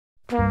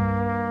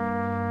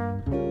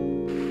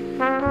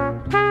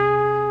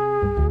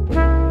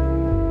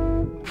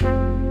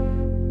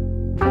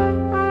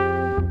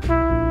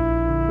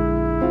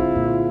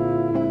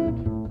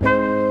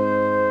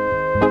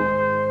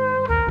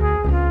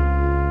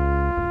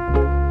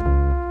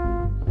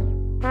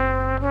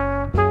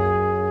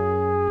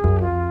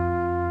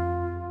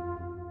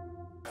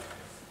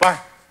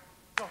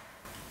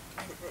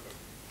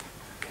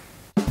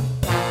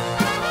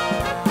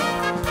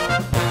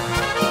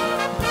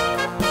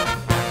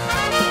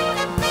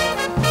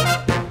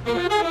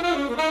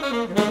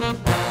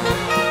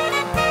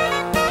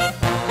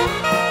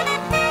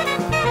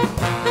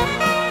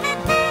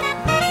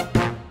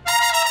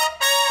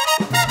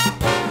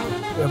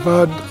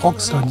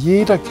Rockstar. Und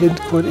jeder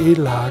kennt Kurt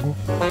Edelhagen.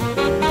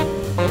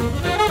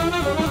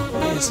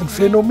 Er ist ein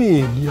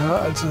Phänomen, ja,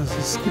 also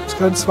es gibt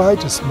kein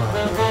zweites Mal.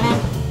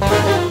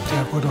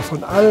 Der wurde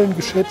von allen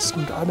geschätzt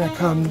und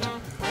anerkannt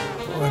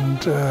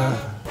und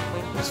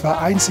es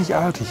war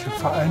einzigartig und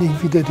vor allen Dingen,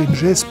 wie der den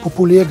Jazz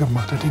populär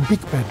gemacht hat, den Big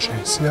Band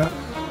Jazz, ja.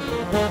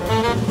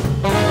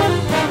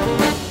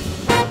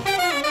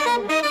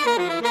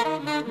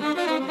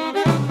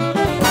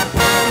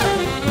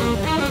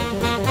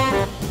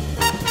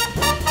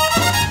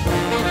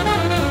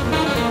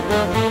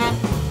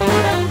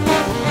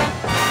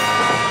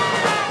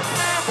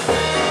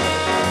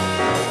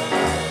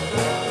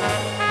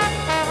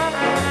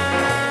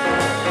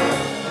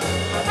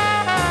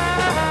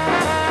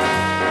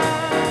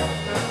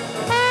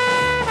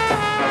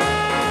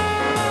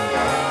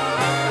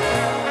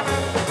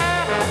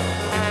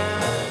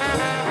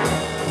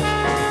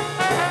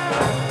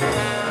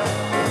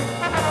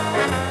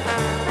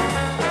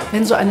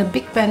 Wenn so eine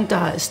Big Band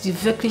da ist,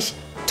 die wirklich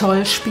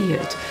toll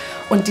spielt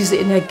und diese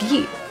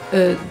Energie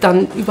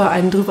dann über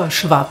einen drüber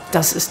schwappt,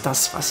 das ist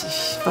das,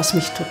 was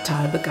mich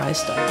total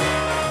begeistert.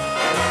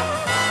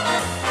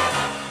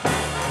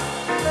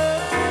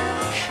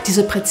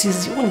 Diese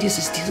Präzision,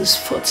 dieses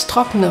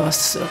Furztrockene,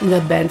 was in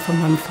der Band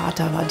von meinem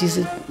Vater war, die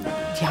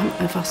haben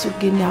einfach so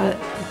genial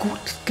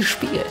gut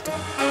gespielt.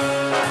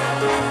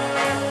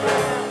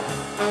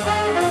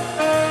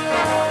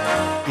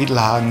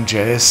 Edelhagen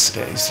Jazz,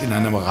 der ist in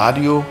einem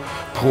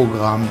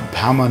Radioprogramm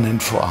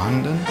permanent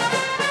vorhanden.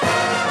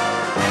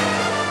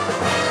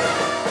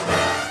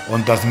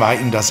 Und das war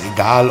ihm das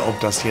egal, ob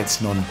das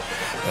jetzt nun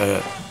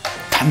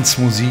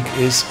Tanzmusik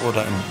ist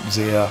oder ein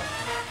sehr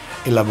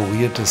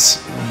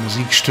elaboriertes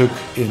Musikstück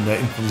in der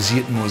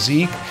improvisierten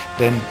Musik.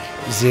 Denn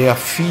sehr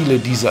viele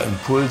dieser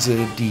Impulse,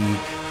 die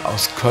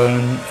aus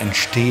Köln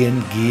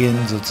entstehen, gehen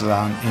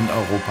sozusagen in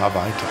Europa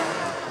weiter.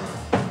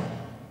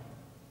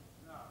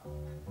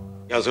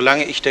 Ja,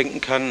 solange ich denken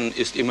kann,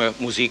 ist immer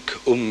Musik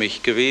um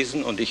mich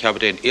gewesen und ich habe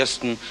den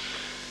ersten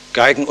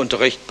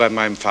Geigenunterricht bei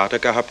meinem Vater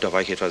gehabt, da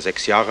war ich etwa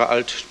 6 Jahre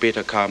alt.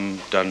 Später kam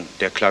dann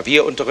der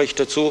Klavierunterricht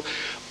dazu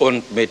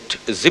und mit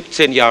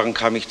 17 Jahren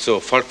kam ich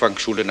zur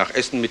Volkwangschule nach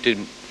Essen mit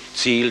dem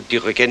Ziel,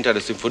 Dirigent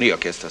eines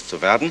Symphonieorchesters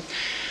zu werden.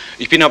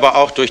 Ich bin aber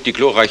auch durch die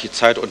glorreiche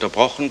Zeit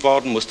unterbrochen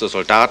worden, musste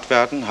Soldat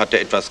werden, hatte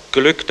etwas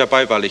Glück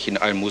dabei, weil ich in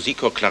einem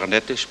Musikchor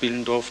Klarinette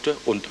spielen durfte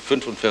und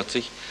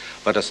 1945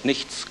 war das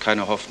nichts,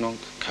 keine Hoffnung,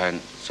 kein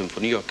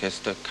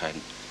Symphonieorchester, kein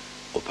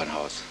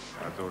Opernhaus.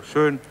 Also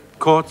schön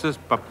kurzes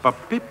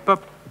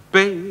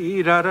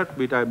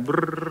mit einem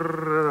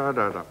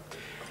Brrrr.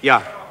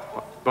 Ja,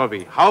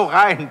 Bobby, hau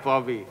rein,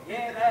 Bobby.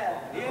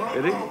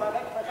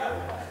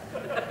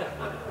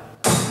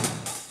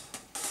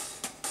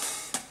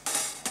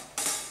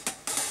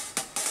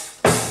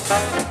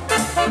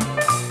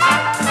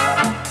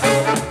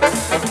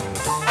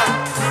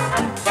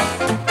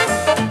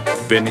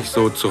 Wenn ich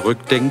so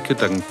zurückdenke,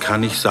 dann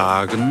kann ich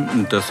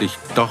sagen, dass ich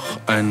doch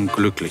ein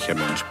glücklicher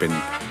Mensch bin.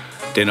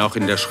 Denn auch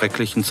in der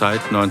schrecklichen Zeit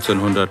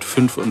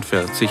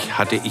 1945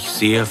 hatte ich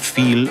sehr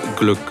viel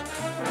Glück.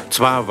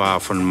 Zwar war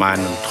von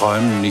meinen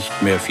Träumen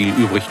nicht mehr viel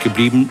übrig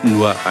geblieben,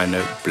 nur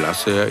eine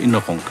blasse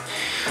Erinnerung.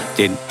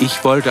 Denn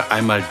ich wollte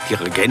einmal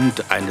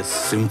Dirigent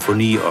eines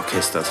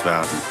Symphonieorchesters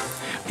werden.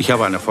 Ich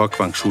habe an der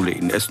Volkwangschule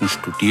in Essen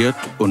studiert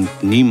und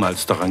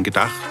niemals daran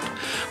gedacht,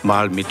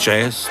 mal mit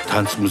Jazz,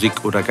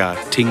 Tanzmusik oder gar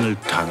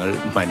Tingeltangel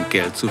mein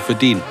Geld zu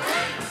verdienen.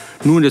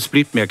 Nun, es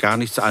blieb mir gar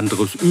nichts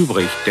anderes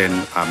übrig, denn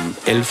am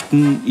 11.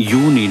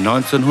 Juni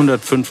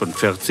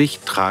 1945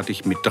 trat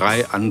ich mit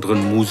 3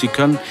 anderen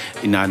Musikern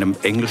in einem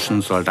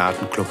englischen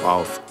Soldatenclub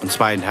auf. Und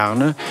zwar in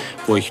Herne,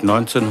 wo ich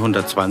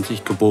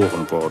 1920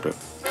 geboren wurde.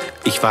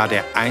 Ich war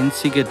der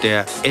Einzige,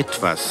 der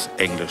etwas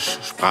Englisch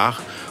sprach.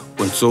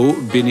 Und so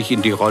bin ich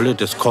in die Rolle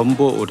des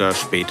Combo oder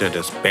später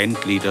des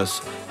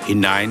Bandleaders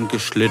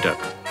hineingeschlittert.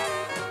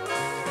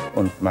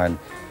 Und meine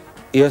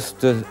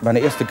erste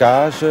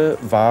Gage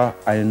war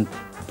ein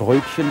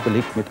Brötchen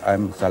belegt mit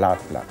einem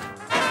Salatblatt.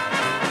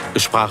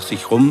 Es sprach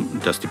sich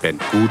rum, dass die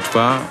Band gut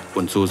war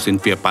und so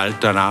sind wir bald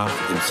danach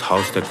ins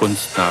Haus der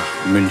Kunst nach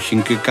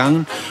München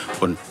gegangen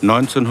und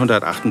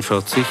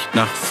 1948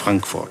 nach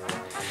Frankfurt.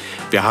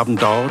 Wir haben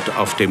dort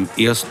auf dem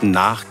ersten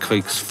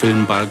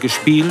Nachkriegsfilmball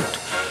gespielt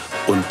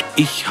und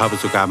ich habe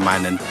sogar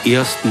meinen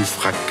ersten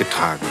Frack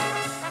getragen.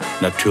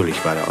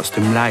 Natürlich war er aus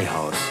dem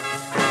Leihhaus.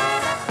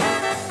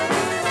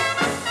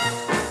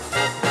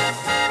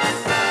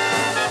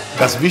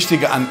 Das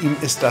Wichtige an ihm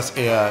ist, dass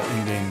er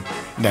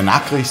in der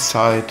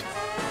Nachkriegszeit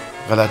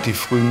relativ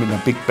früh mit einer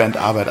Big Band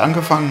Arbeit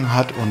angefangen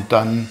hat und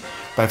dann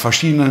bei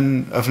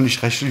verschiedenen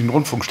öffentlich-rechtlichen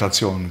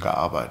Rundfunkstationen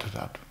gearbeitet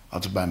hat.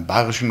 Also beim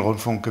Bayerischen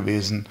Rundfunk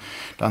gewesen,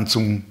 dann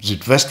zum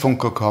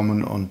Südwestfunk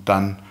gekommen und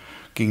dann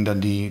ging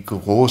dann die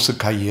große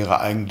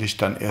Karriere eigentlich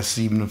dann erst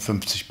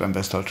 1957 beim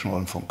Westdeutschen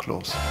Rundfunk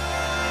los.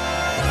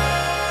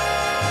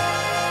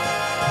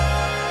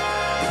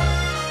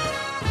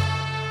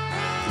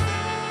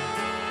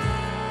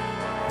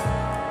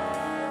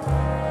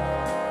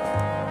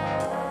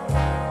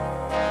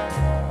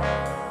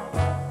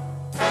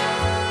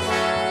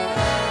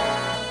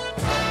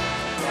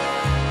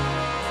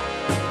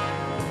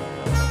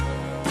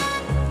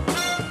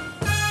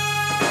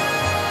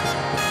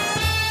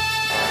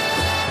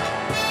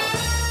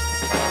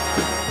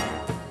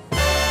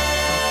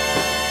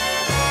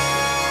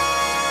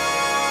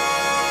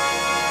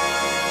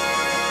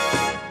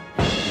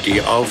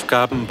 Die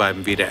Aufgaben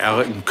beim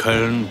WDR in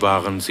Köln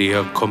waren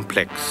sehr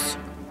komplex.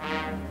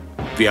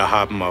 Wir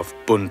haben auf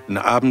bunten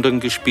Abenden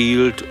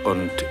gespielt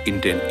und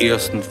in den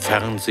ersten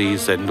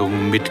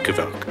Fernsehsendungen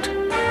mitgewirkt.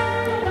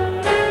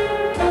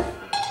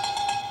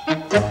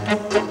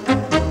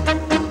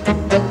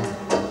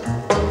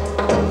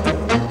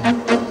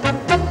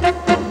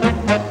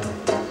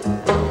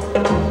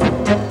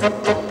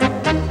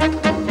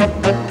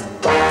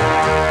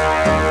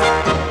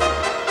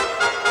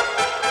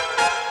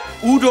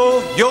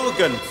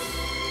 Jürgen.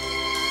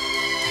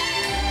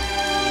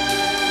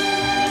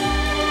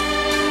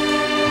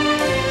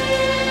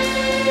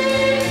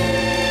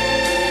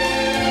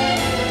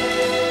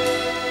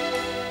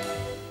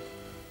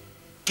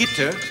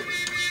 Gitte.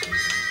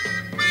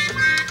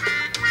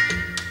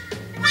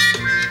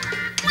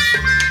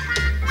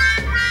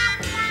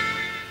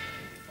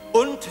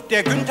 Und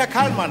der Günther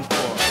Kallmann Chor.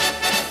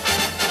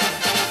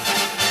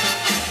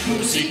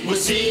 Musik,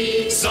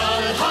 Musik soll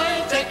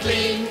heute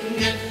klingen.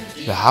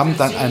 Wir haben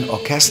dann ein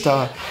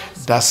Orchester,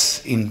 das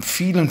in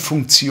vielen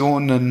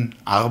Funktionen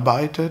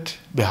arbeitet.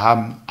 Wir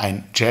haben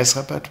ein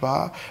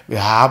Jazzrepertoire,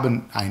 wir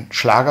haben ein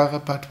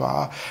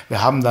Schlagerrepertoire.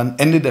 Wir haben dann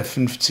Ende der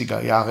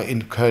 50er Jahre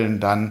in Köln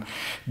dann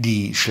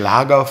die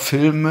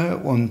Schlagerfilme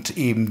und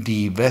eben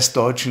die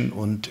westdeutschen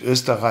und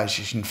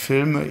österreichischen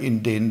Filme,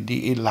 in denen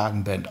die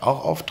Edelhagen Band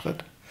auch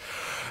auftritt.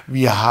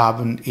 Wir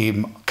haben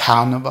eben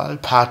Karneval,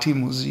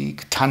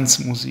 Partymusik,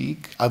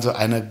 Tanzmusik, also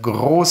eine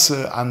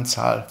große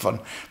Anzahl von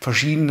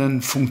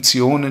verschiedenen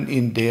Funktionen,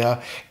 in der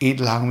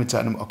Edelhagen mit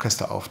seinem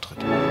Orchester auftritt.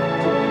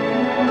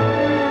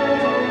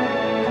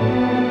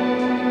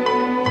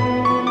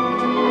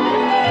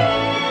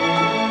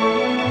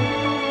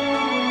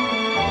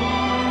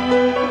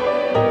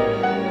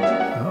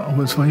 Ja,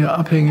 aber es war ja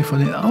abhängig von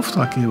den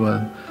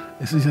Auftraggebern.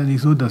 Es ist ja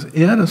nicht so, dass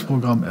er das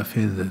Programm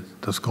erfindet.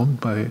 Das kommt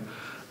bei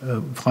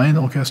freien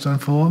Orchestern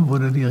vor, wo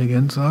der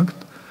Dirigent sagt,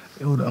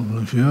 oder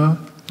Arrangeur,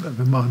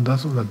 wir machen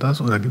das,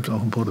 oder gibt es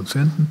auch einen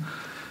Produzenten,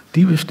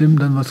 die bestimmen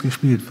dann, was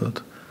gespielt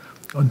wird.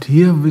 Und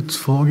hier wird es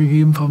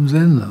vorgegeben vom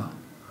Sender.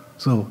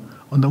 So,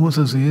 und da muss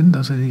er sehen,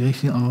 dass er die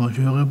richtigen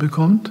Arrangeure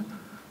bekommt,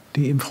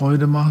 die ihm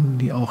Freude machen,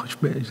 die auch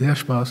sehr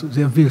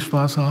viel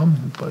Spaß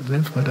haben,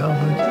 selbst bei der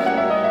Arbeit.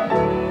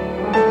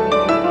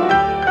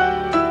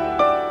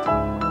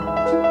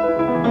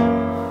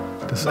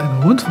 Das ist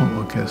ein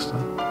Rundfunkorchester.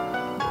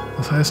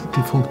 Das heißt,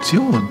 die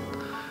Funktion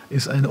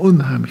ist eine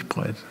unheimlich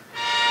breite.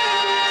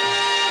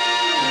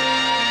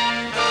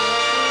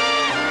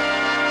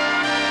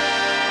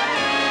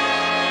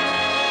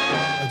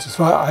 Also es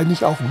war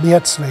eigentlich auch ein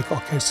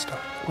Mehrzweckorchester,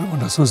 wenn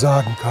man das so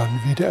sagen kann.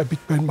 WDR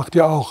Big Band macht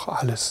ja auch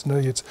alles. Ne?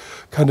 Jetzt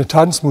keine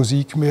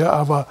Tanzmusik mehr,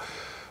 aber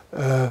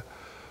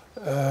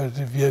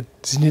wir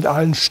sind in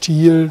allen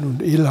Stilen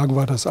und Edelhagen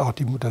war das auch.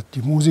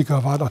 Die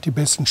Musiker waren auch die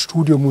besten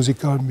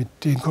Studiomusiker, mit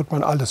denen konnte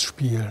man alles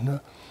spielen. Ne?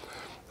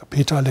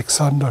 Peter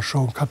Alexander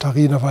schon,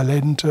 Katharina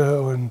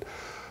Valente und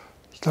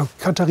ich glaube,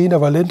 Katharina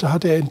Valente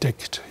hat er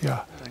entdeckt,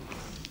 ja.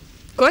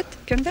 Gut,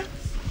 könnt ihr?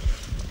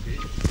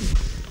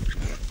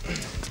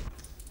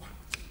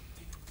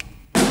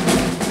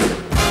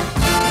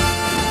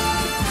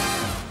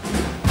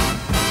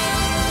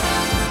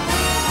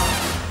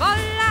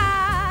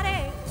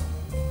 Volare,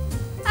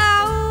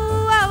 au,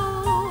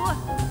 au,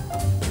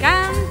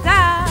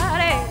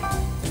 cantare,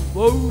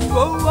 wow,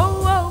 wow,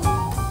 wow, wow.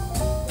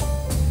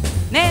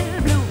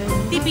 Nel blu,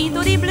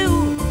 dipinto di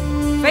blu,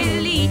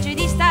 felice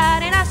di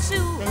stare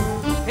lassù.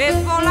 E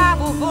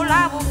volavo,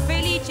 volavo,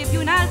 felice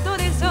più in alto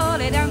del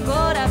sole ed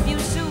ancora più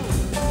su.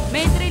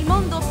 Mentre il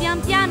mondo pian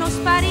piano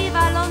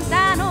spariva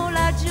lontano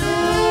laggiù.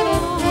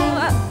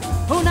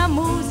 Una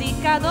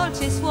musica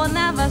dolce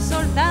suonava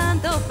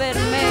soltanto per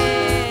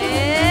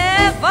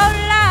me.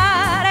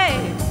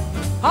 Volare,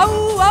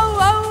 oh, oh,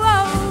 oh,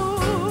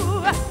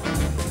 oh.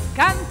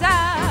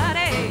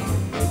 Cantare,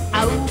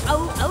 au,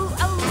 au, au,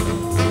 au.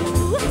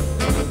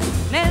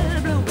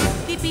 Nel blu,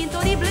 dipinto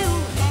di blu,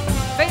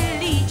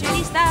 felice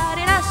di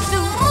stare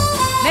lassù.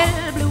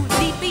 Nel blu,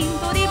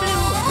 dipinto di blu,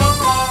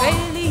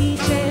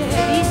 felice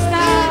di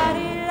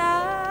stare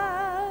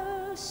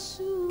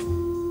lassù.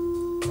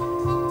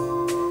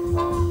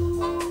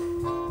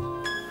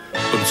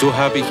 Und so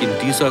habe ich in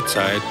dieser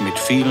Zeit mit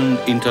vielen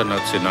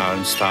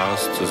internationalen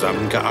Stars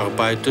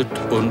zusammengearbeitet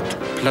und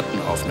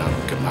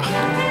Plattenaufnahmen gemacht.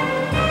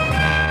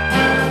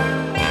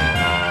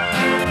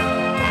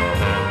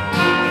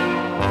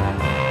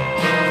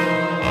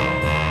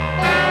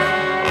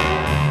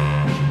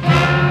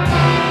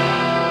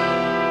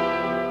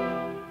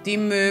 Die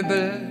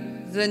Möbel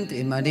sind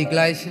immer die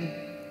gleichen,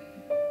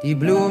 die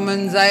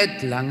Blumen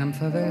seit langem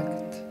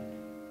verwelkt.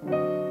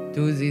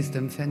 Du siehst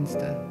im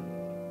Fenster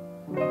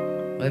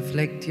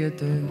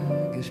reflektierte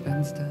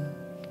Gespenster.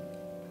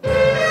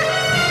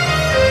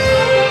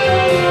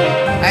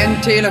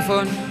 Ein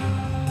Telefon,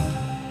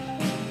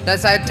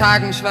 das seit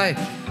Tagen schweigt.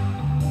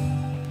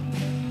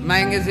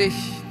 Mein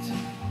Gesicht,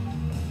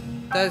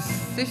 das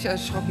sich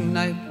erschrocken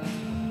neigt.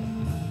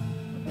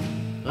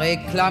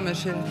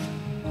 Reklameschild,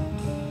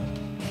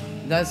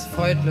 das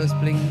freudlos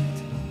blinkt.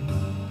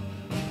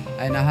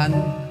 Eine Hand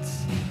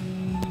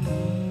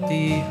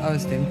die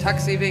aus dem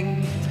Taxi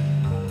winkt.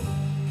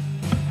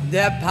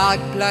 Der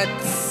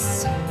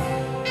Parkplatz,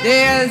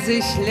 der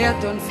sich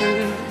leert und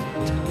füllt.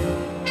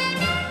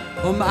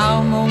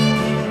 Umarmung,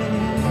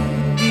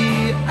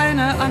 die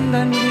einer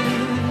anderen gilt.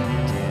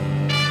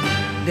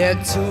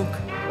 Der Zug,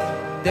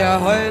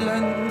 der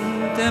heulend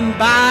im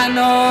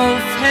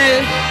Bahnhof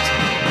hält.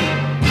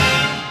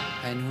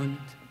 Ein Hund,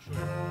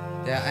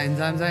 der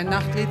einsam sein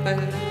Nachtlied bellt.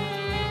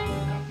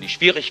 Die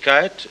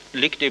Schwierigkeit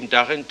liegt eben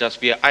darin,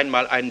 dass wir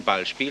einmal einen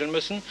Ball spielen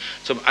müssen,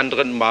 zum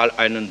anderen Mal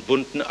einen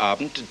bunten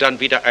Abend,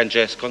 dann wieder ein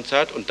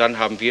Jazzkonzert und dann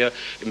haben wir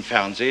im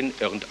Fernsehen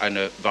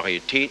irgendeine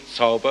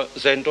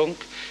Varieté-Zaubersendung.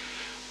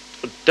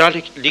 Und da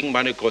liegen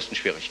meine größten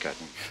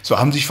Schwierigkeiten. So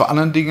haben sich vor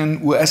allen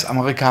Dingen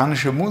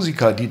US-amerikanische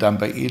Musiker, die dann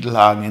bei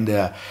Edelhagen in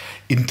der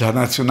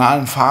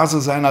internationalen Phase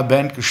seiner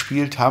Band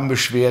gespielt haben,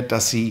 beschwert,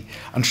 dass sie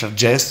anstatt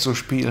Jazz zu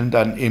spielen,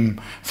 dann im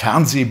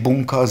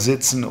Fernsehbunker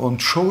sitzen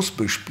und Shows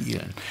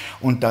bespielen.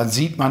 Und da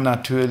sieht man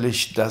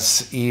natürlich,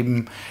 dass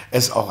eben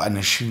es auch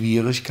eine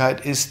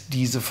Schwierigkeit ist,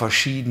 diese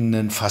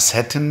verschiedenen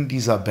Facetten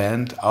dieser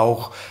Band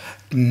auch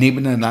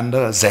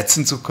nebeneinander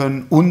setzen zu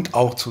können und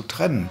auch zu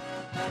trennen.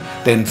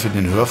 Denn für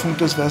den Hörfunk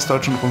des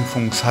Westdeutschen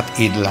Rundfunks hat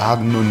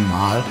Edelhagen nun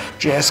mal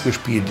Jazz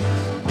gespielt.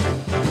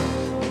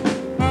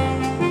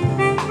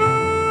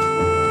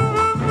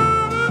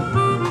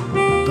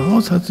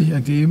 Daraus hat sich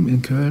ergeben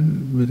in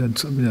Köln mit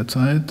der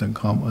Zeit, dann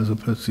kam also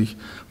plötzlich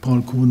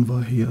Paul Kuhn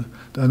war hier,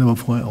 der eine war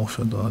vorher auch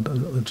schon da,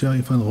 also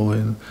Jerry van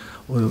Rooyen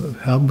oder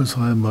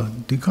Herbensheimer,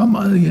 die kamen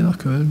alle hier nach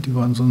Köln, die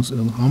waren sonst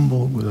in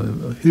Hamburg oder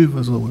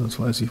Hilversum oder das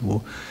weiß ich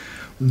wo.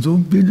 Und so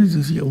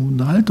bildete sich im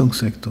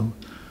Unterhaltungssektor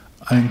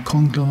ein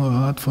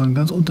Konglomerat von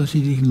ganz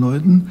unterschiedlichen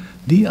Leuten,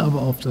 die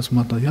aber auf das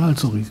Material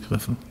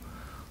zurückgriffen.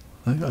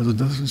 Also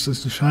das ist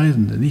das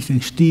Entscheidende, nicht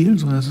den Stil,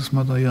 sondern das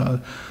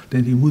Material.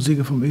 Denn die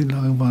Musiker vom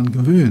Edelhagen waren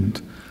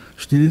gewöhnt,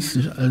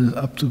 stilistisch alles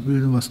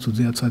abzubilden, was zu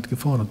der Zeit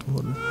gefordert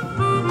wurde.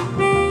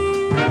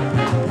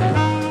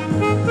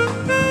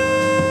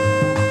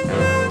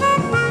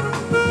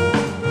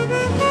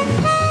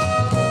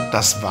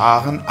 Das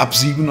waren ab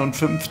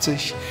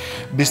 57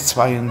 bis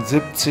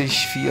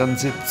 72,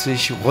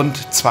 74 rund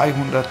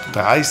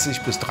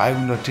 230 bis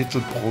 300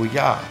 Titel pro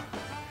Jahr.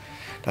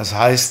 Das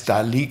heißt,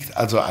 da liegt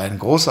also ein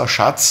großer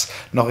Schatz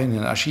noch in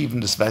den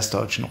Archiven des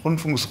Westdeutschen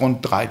Rundfunks, rund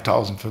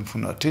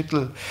 3500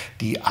 Titel,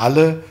 die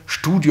alle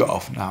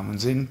Studioaufnahmen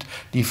sind,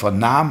 die von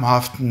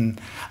namhaften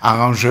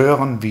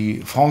Arrangeuren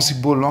wie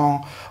Francis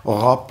Poulenc,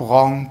 Rob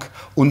Ronk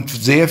und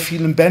sehr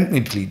vielen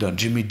Bandmitgliedern,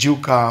 Jimmy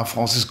Duca,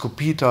 Francisco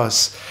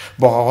Peters,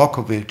 Bora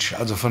Rokovic,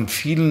 also von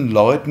vielen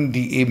Leuten,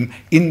 die eben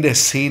in der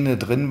Szene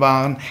drin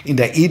waren, in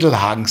der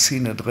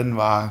Edelhagen-Szene drin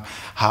waren,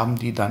 haben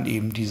die dann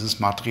eben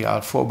dieses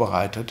Material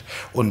vorbereitet.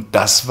 Und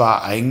das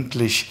war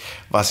eigentlich,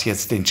 was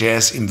jetzt den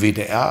Jazz im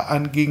WDR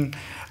anging,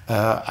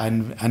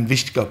 ein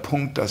wichtiger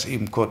Punkt, dass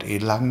eben Kurt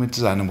Edelhagen mit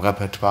seinem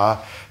Repertoire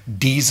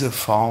diese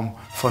Form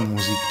von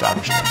Musik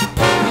dargestellt hat.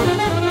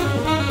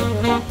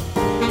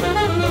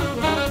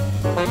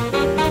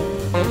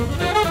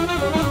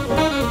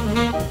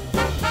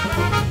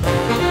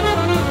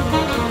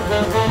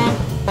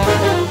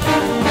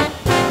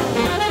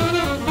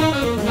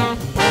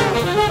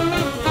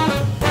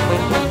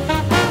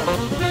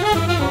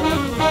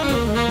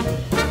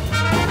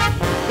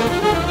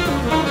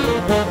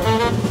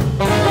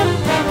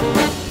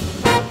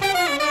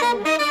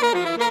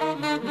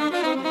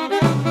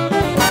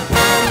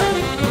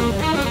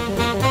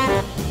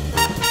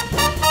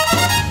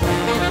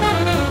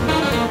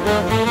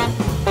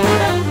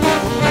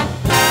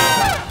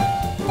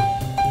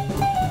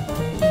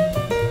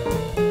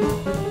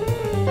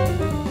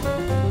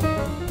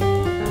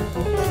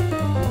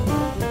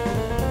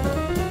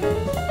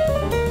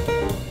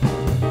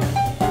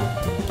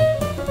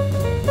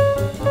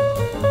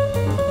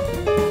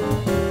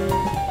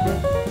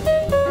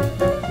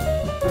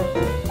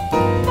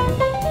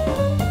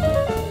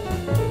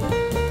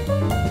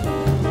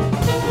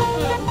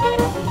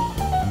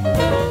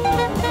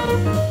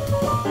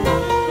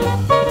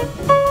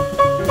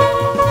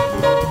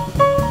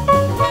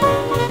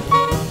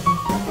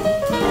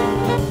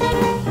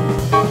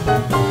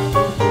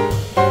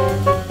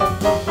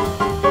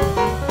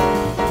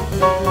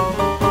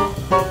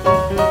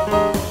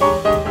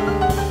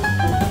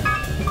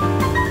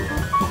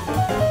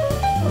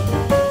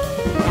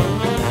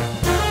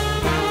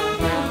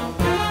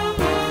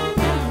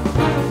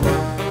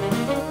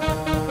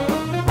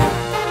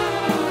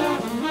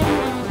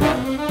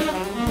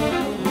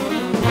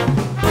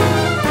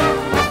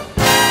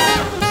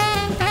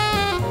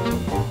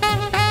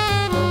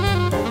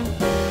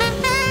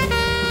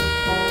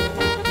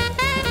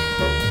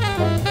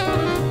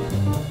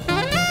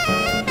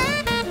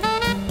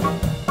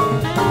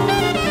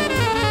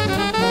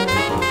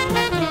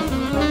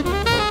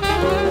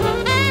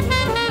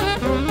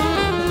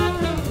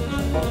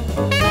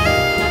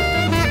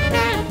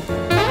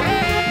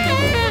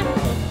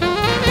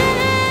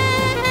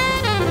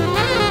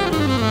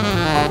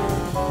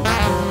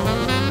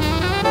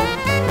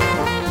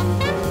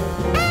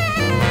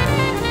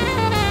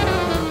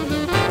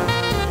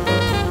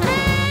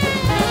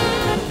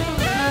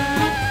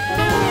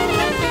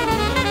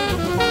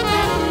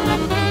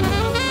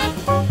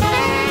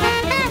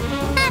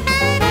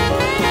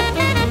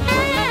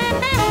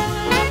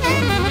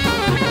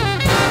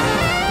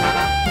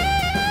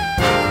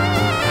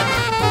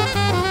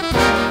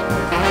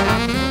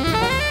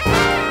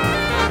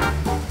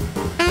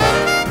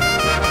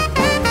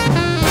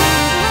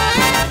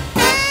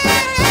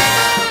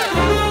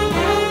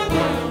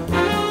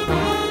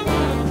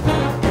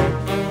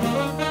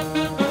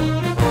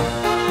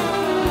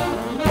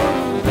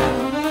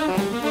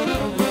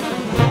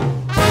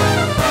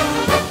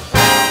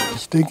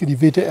 denke,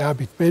 die WDR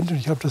Big Band, und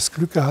ich habe das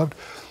Glück gehabt,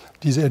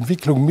 diese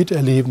Entwicklung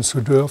miterleben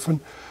zu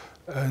dürfen,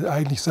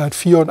 eigentlich seit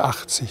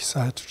 1984,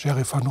 seit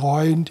Jerry van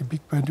Rooyen die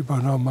Big Band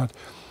übernommen hat.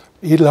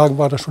 Edelhagen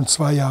war da schon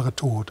 2 Jahre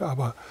tot,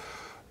 aber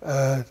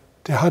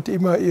der hat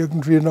immer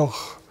irgendwie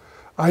noch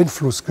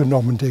Einfluss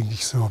genommen, denke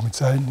ich so, mit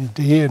seinen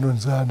Ideen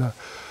und seiner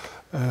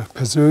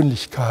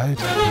Persönlichkeit.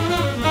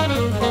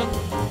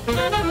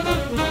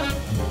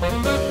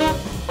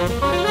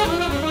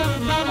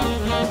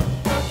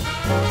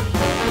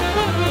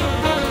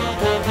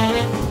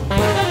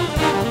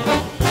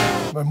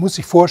 Man muss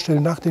sich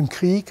vorstellen, nach dem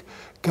Krieg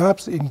gab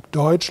es in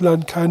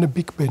Deutschland keine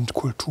Big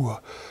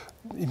Band-Kultur.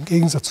 Im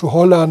Gegensatz zu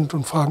Holland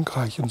und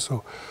Frankreich und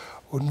so.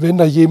 Und wenn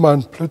da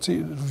jemand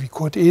plötzlich wie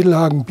Kurt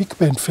Edelhagen Big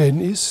Band-Fan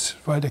ist,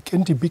 weil der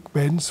kennt die Big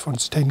Bands von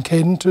Stan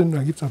Kenton,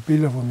 da gibt es auch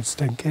Bilder, wo mit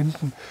Stan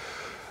Kenton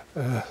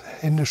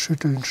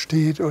Händeschütteln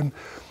steht. Und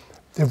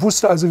der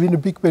wusste also, wie eine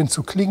Big Band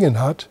zu klingen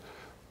hat,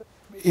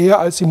 eher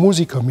als die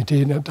Musiker, mit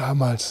denen er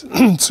damals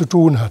zu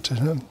tun hatte.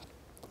 Ne?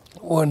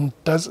 Und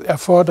das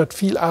erfordert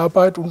viel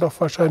Arbeit und auch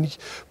wahrscheinlich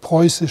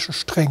preußische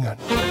Strenge.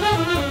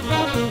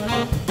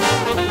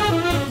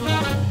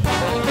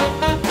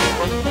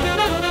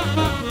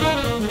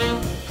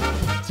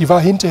 Die war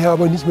hinterher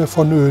aber nicht mehr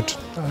vonnöten.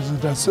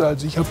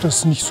 Also ich habe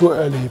das nicht so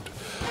erlebt.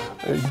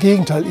 Im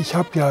Gegenteil, ich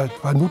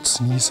war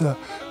Nutznießer,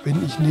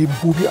 wenn ich neben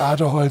Bubi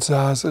Aderholz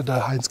saß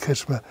oder Heinz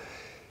Kretschmer.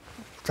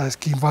 Das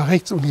war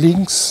rechts und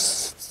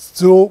links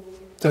so,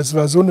 das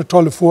war so eine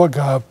tolle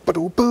Vorgabe.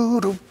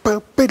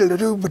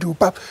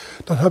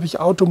 Dann habe ich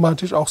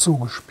automatisch auch so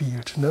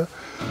gespielt. Ne?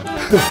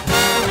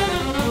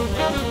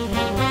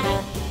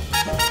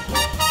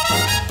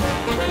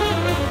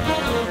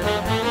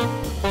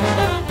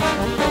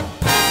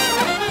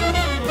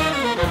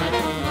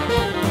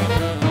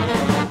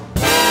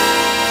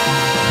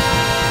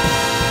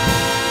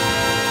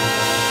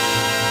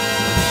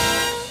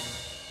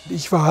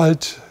 Ich war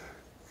halt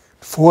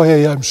vorher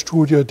ja im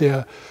Studio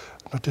der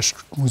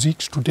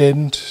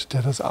Musikstudent,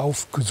 der das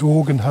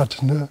aufgesogen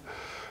hat. Ne?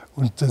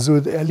 Und so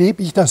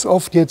erlebe ich das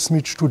oft jetzt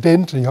mit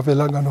Studenten. Ich habe ja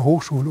lange an der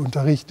Hochschule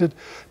unterrichtet.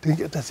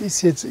 Denke, das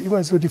ist jetzt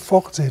immer so die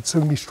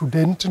Fortsetzung. Die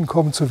Studenten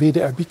kommen zur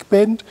WDR Big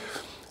Band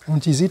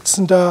und die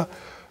sitzen da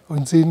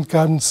und sind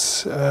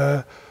ganz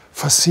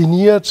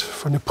fasziniert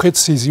von der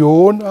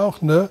Präzision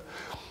auch, ne?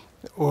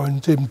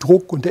 Und dem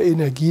Druck und der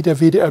Energie der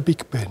WDR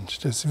Big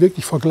Band. Das ist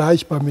wirklich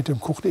vergleichbar mit dem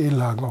Kurt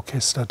Edelhagen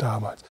Orchester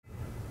damals.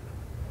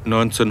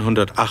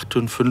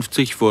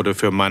 1958 wurde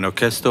für mein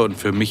Orchester und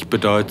für mich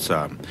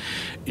bedeutsam.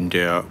 In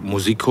der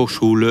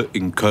Musikhochschule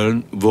in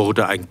Köln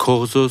wurde ein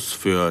Kursus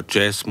für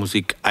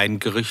Jazzmusik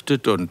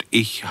eingerichtet und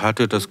ich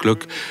hatte das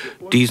Glück,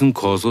 diesen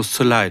Kursus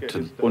zu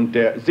leiten. Und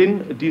der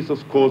Sinn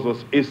dieses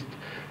Kursus ist,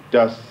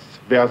 dass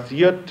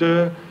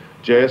versierte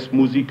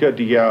Jazzmusiker,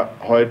 die ja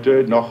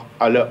heute noch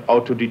alle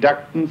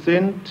Autodidakten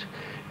sind,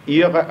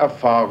 ihre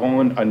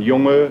Erfahrungen an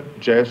junge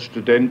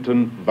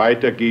Jazzstudenten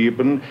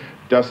weitergeben,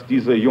 dass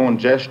diese jungen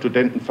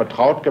Jazzstudenten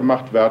vertraut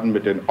gemacht werden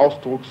mit den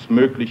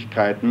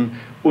Ausdrucksmöglichkeiten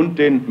und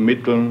den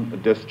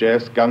Mitteln des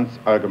Jazz ganz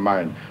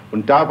allgemein.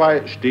 Und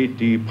dabei steht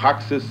die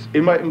Praxis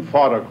immer im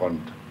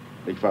Vordergrund.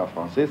 Nicht wahr,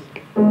 Francis?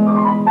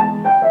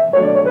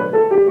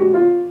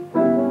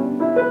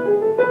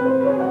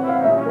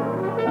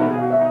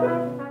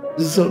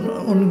 Es ist so eine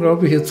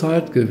unglaubliche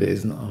Zeit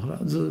gewesen auch.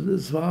 Also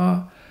es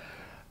war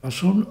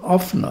schon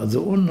offen,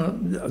 also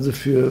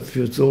für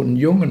so einen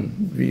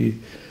Jungen wie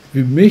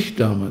mich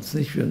damals,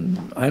 nicht für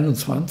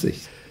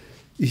 21.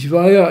 Ich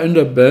war ja in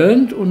der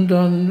Band und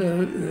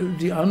dann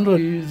die anderen,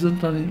 die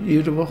sind dann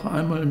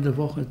einmal in der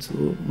Woche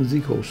zur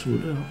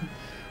Musikhochschule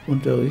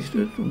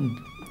unterrichtet und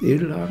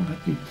Edelhagen hat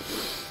die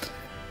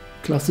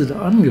Klasse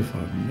da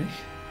angefangen, nicht?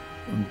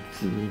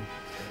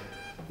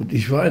 Und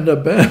ich war in der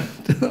Band,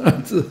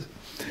 also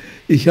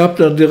ich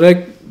habe da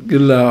direkt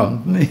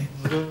gelernt, nicht?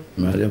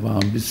 Der war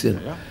ein bisschen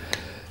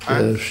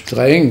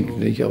streng,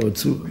 nicht? Aber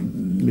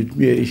mit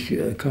mir, ich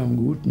kam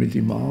gut mit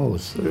ihm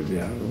aus.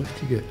 Ja,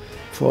 richtige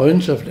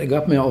Freundschaft. Er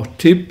gab mir auch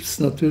Tipps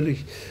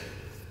natürlich.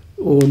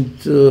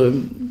 Und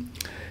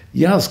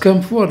ja, es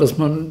kam vor, dass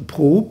man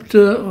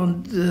probte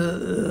und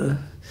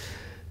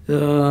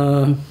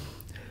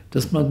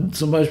dass man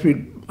zum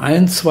Beispiel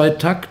 1, 2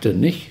 Takte,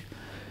 nicht?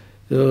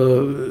 An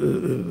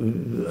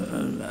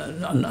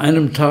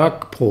einem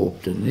Tag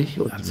probte, nicht?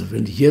 Also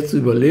wenn ich jetzt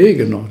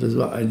überlege noch, das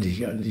war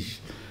eigentlich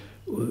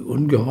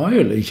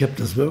ungeheuerlich. Ich habe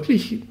das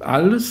wirklich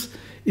alles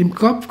im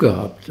Kopf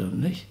gehabt,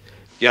 nicht?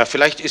 Ja,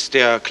 vielleicht ist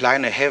der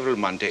kleine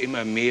Hävelmann, der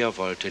immer mehr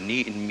wollte,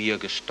 nie in mir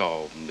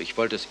gestorben. Ich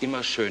wollte es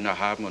immer schöner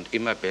haben und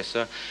immer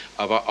besser,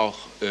 aber auch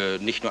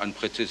nicht nur an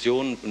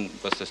Präzision,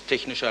 was das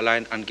Technische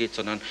allein angeht,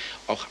 sondern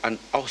auch an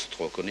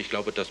Ausdruck. Und ich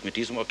glaube, dass mit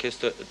diesem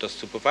Orchester das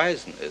zu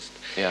beweisen ist.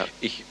 Ja.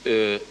 Ich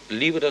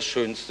liebe das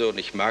Schönste und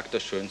ich mag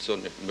das Schönste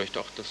und möchte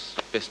auch das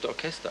beste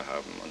Orchester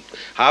haben. Und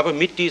habe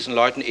mit diesen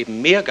Leuten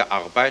eben mehr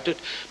gearbeitet,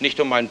 nicht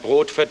nur mein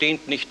Brot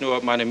verdient, nicht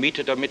nur meine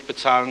Miete damit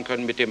bezahlen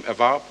können mit dem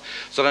Erwerb,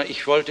 sondern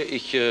ich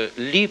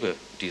liebe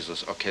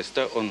dieses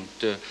Orchester und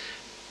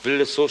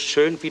will es so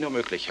schön wie nur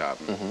möglich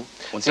haben.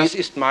 Und das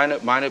ist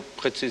meine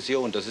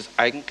Präzision. Das ist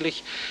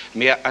eigentlich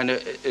mehr eine,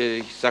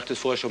 ich sagte es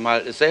vorher schon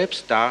mal,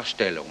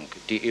 Selbstdarstellung,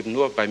 die eben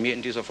nur bei mir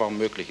in dieser Form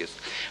möglich ist.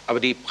 Aber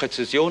die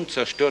Präzision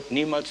zerstört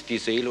niemals die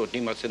Seele und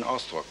niemals den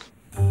Ausdruck.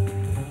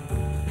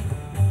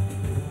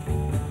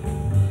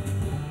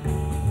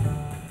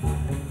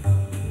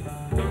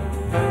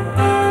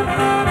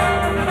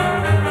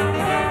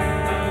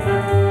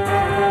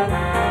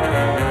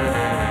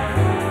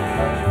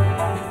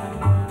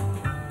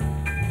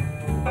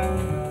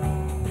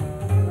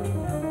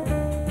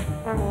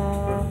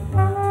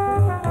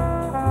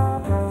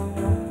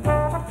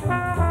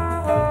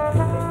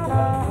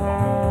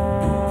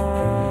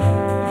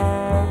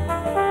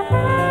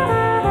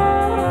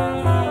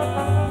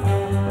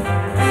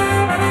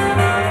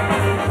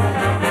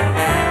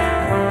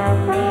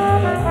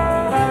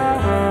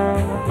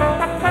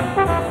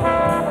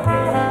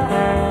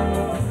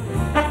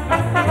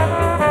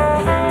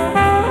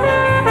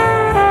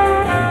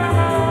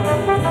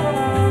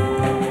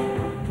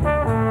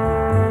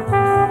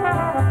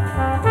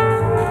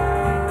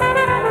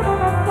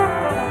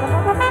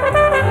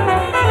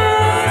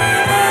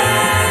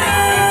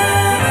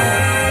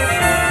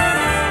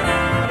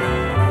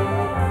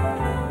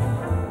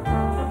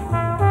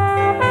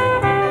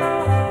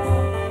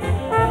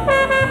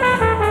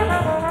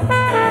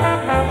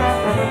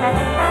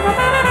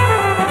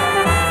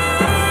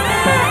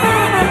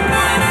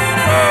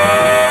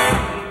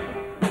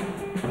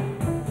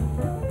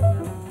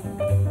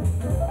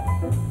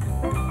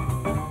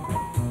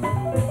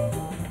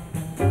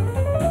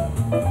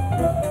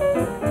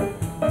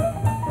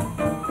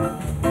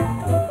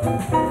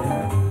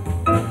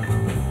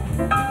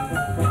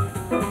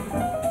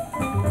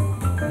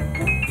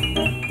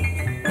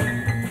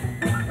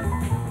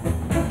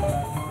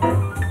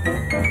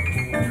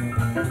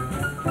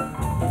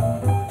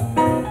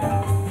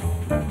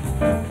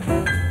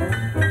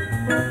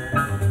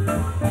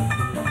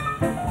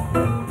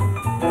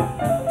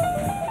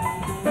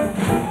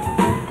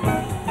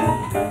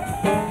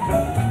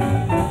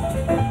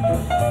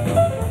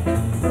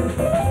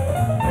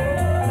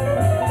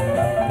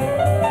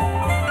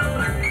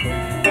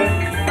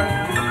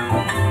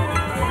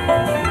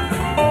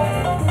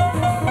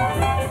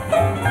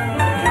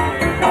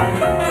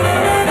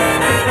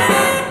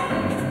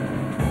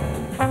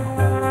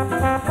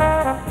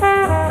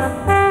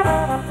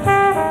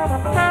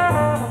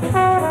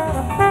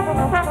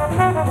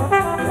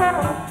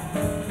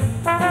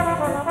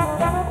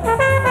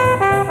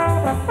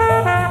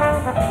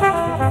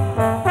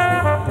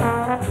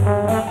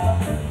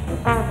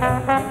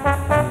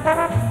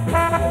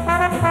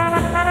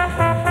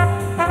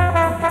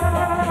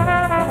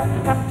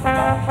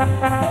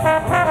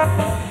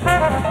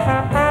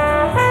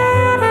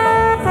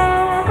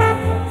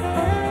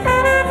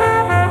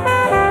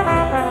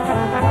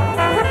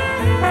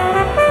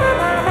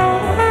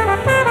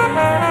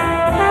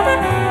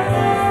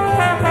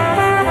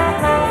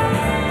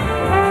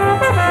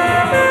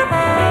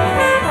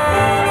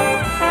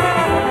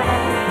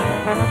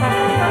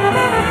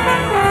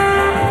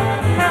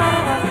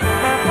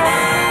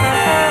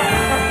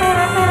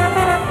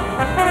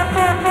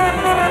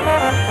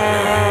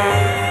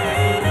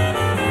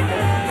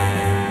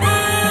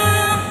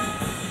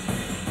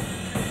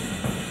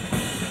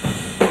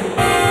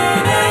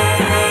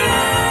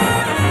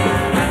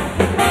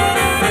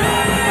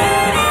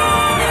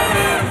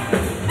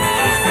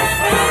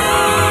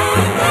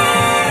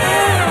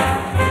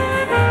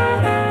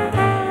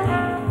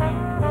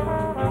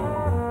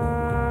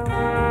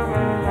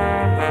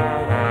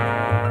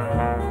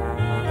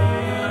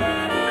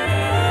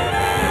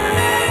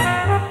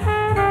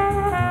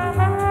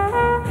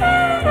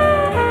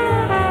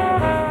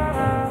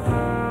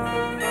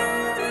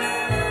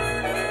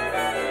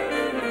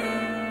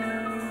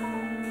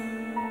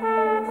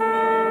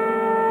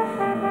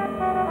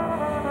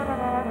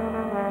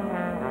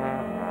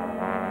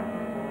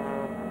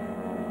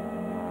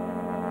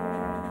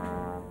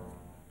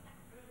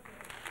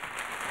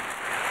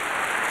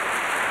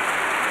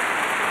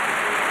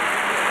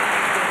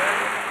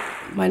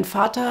 Mein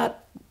Vater,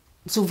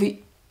 so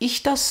wie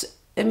ich das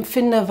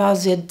empfinde, war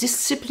sehr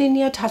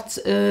diszipliniert, hat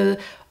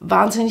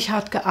wahnsinnig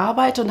hart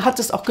gearbeitet und hat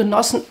es auch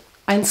genossen,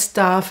 ein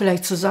Star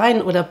vielleicht zu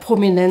sein oder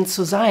prominent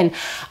zu sein.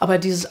 Aber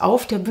dieses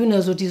auf der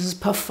Bühne, so dieses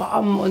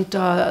Performen und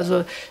da,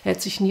 also er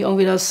hat sich nie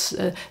irgendwie das,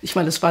 ich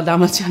meine, das war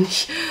damals ja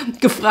nicht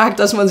gefragt,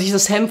 dass man sich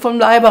das Hemd vom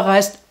Leibe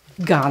reißt,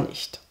 gar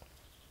nicht.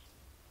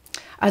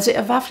 Also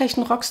er war vielleicht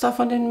ein Rockstar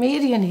von den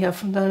Medien her,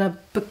 von seiner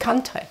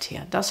Bekanntheit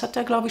her. Das hat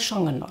er, glaube ich,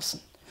 schon genossen.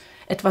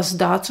 Etwas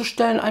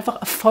darzustellen,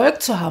 einfach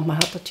Erfolg zu haben. Man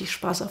hat natürlich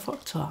Spaß,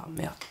 Erfolg zu haben,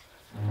 ja.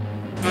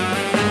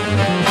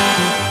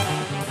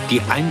 Die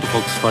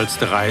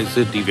eindrucksvollste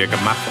Reise, die wir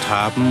gemacht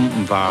haben,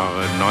 war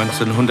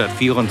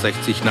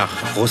 1964 nach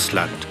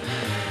Russland.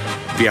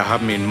 Wir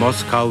haben in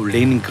Moskau,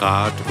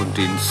 Leningrad und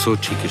in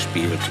Sotschi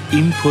gespielt.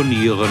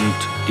 Imponierend,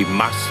 die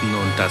Massen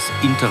und das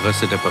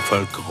Interesse der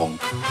Bevölkerung.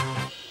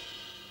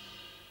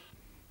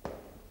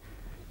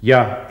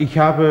 Ja, ich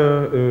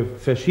habe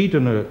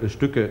verschiedene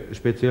Stücke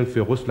speziell für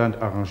Russland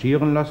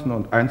arrangieren lassen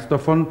und eins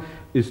davon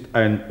ist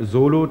ein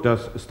Solo,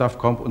 das Stav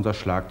Komp, unser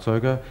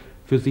Schlagzeuger,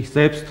 für sich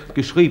selbst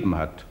geschrieben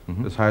hat.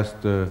 Das heißt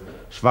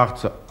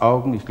Schwarze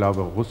Augen, ich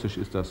glaube russisch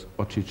ist das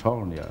Ochi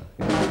Chornia.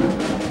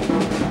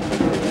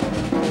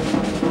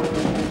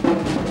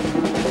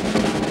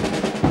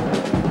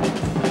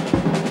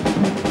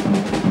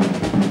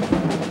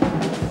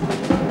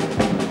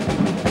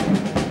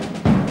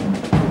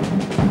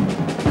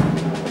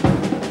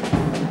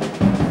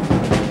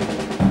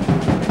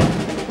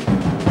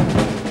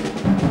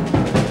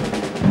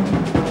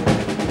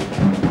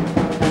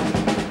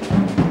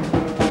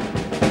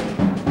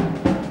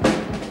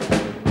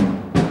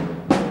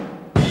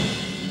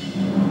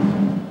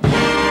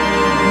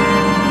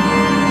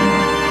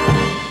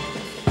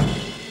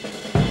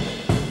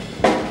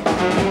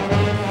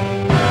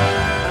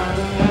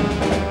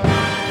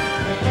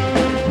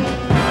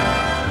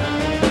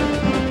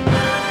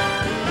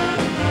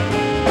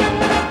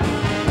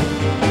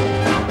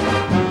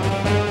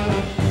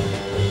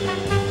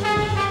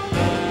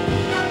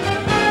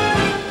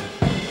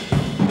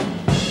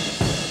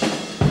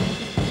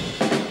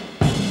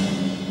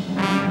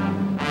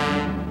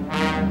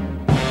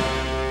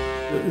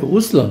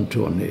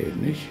 Russland-Tournee,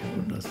 nicht?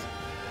 Und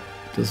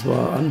das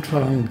war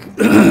Anfang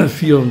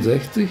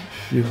 64.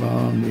 Wir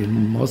waren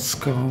in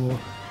Moskau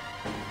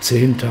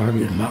 10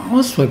 Tage immer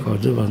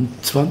ausverkauft. Da waren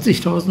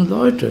 20.000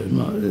 Leute,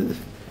 immer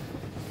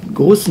in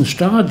großen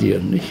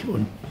Stadien, nicht?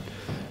 Und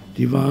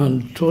die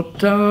waren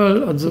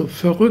total, also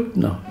verrückt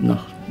nach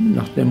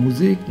der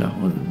Musik,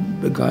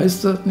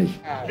 begeistert, nicht?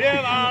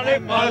 Wir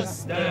waren im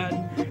Osten,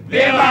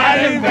 wir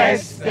waren im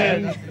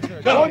Westen,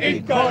 doch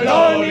in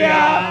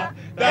Kolonia,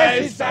 da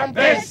ist am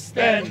besten.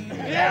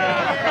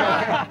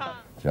 Ja.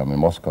 Sie haben in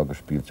Moskau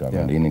gespielt, Sie haben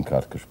in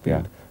Leningrad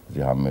gespielt,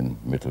 Sie haben in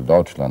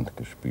Mitteldeutschland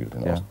gespielt,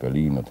 in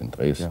Ostberlin und in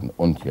Dresden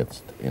und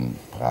jetzt in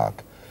Prag.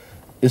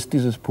 Ist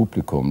dieses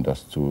Publikum,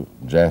 das zu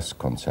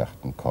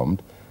Jazzkonzerten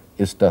kommt,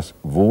 ist das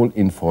wohl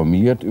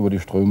informiert über die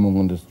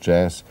Strömungen des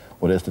Jazz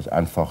oder ist es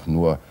einfach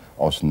nur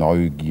aus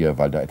Neugier,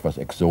 weil da etwas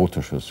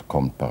Exotisches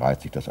kommt,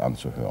 bereit, sich das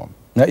anzuhören?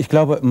 Na, ich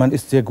glaube, man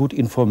ist sehr gut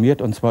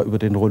informiert, und zwar über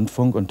den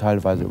Rundfunk und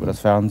teilweise über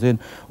das Fernsehen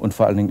und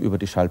vor allen Dingen über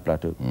die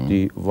Schallplatte.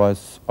 Die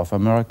Voice of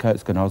America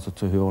ist genauso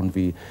zu hören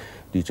wie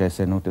die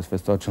Jazzsendung des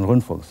Westdeutschen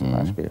Rundfunks zum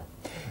Beispiel.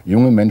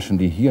 Junge Menschen,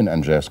 die hier in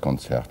ein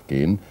Jazzkonzert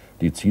gehen,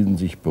 die ziehen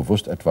sich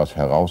bewusst etwas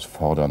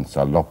herausfordernd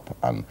salopp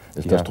an.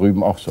 Ist das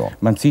drüben auch so?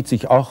 Man zieht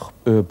sich auch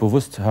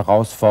bewusst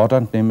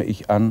herausfordernd, nehme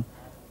ich an,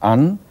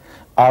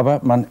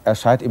 aber man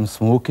erscheint im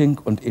Smoking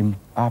und im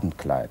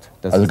Abendkleid.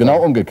 Das also ist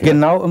genau umgekehrt?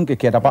 Genau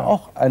umgekehrt, aber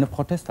auch eine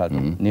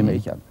Protesthaltung, nehme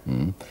ich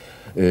an.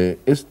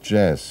 Ist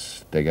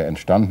Jazz, der ja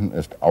entstanden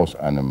ist aus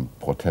einem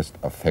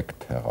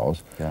Protestaffekt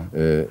heraus,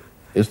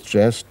 ist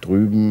Jazz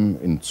drüben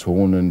in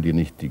Zonen, die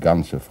nicht die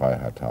ganze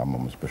Freiheit haben,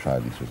 um es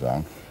bescheiden zu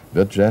sagen,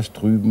 wird Jazz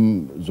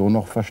drüben so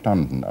noch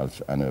verstanden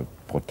als eine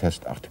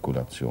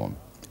Protestartikulation?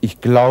 Ich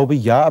glaube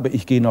ja, aber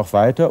ich gehe noch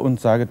weiter und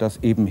sage, dass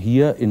eben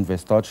hier in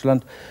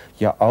Westdeutschland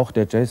ja auch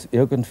der Jazz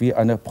irgendwie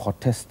eine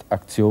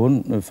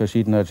Protestaktion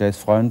verschiedener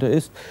Jazzfreunde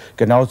ist.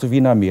 Genauso wie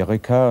in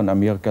Amerika. Und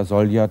Amerika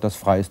soll ja das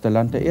freieste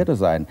Land der Erde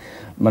sein.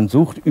 Man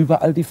sucht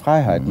überall die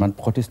Freiheit, man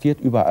protestiert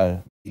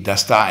überall.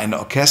 Dass da ein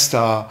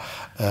Orchester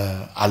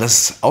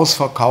alles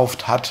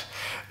ausverkauft hat,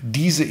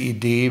 diese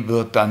Idee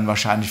wird dann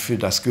wahrscheinlich für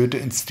das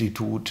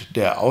Goethe-Institut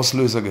der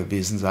Auslöser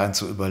gewesen sein,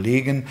 zu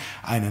überlegen,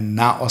 eine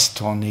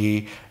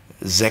Nahost-Tournee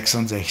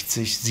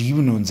 66,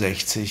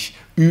 67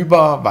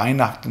 über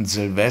Weihnachten,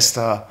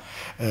 Silvester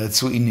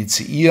zu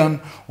initiieren.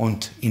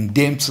 Und in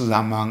dem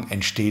Zusammenhang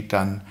entsteht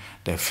dann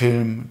der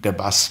Film Der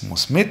Bass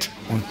muss mit.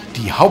 Und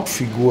die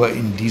Hauptfigur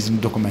in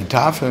diesem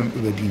Dokumentarfilm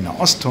über die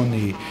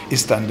Nahost-Tournee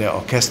ist dann der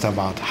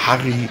Orchesterwart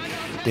Harry,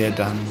 der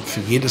dann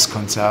für jedes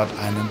Konzert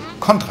einen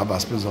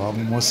Kontrabass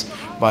besorgen muss,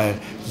 weil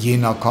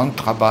jener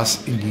Kontrabass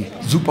in die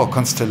Super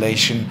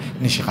Constellation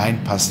nicht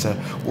reinpasste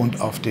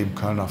und auf dem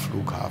Kölner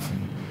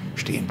Flughafen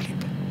stehen blieb.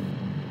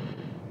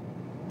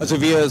 Also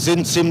wir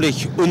sind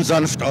ziemlich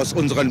unsanft aus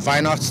unseren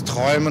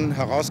Weihnachtsträumen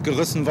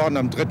herausgerissen worden.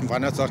 Am 3.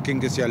 Weihnachtstag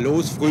ging es ja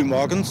los, früh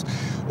morgens,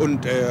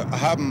 und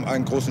haben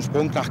einen großen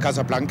Sprung nach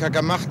Casablanca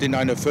gemacht, in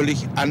eine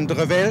völlig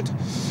andere Welt.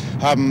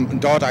 Haben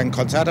dort ein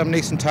Konzert am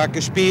nächsten Tag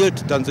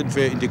gespielt. Dann sind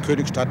wir in die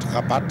Königsstadt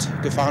Rabat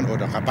gefahren,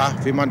 oder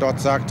Rabat, wie man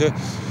dort sagte.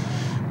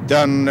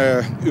 Dann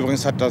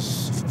übrigens hat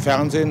das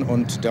Fernsehen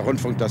und der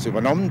Rundfunk das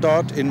übernommen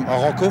dort in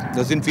Marokko.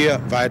 Da sind wir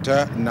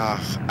weiter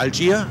nach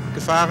Algier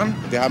gefahren.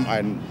 Wir haben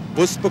einen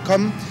Bus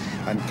bekommen,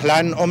 einen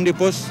kleinen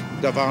Omnibus.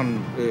 Da waren,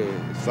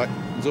 es war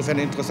insofern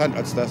interessant,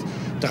 als dass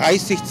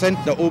 30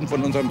 Zentner oben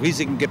von unserem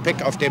riesigen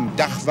Gepäck auf dem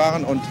Dach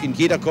waren, und in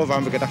jeder Kurve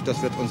haben wir gedacht,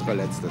 das wird unsere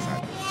letzte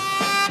sein.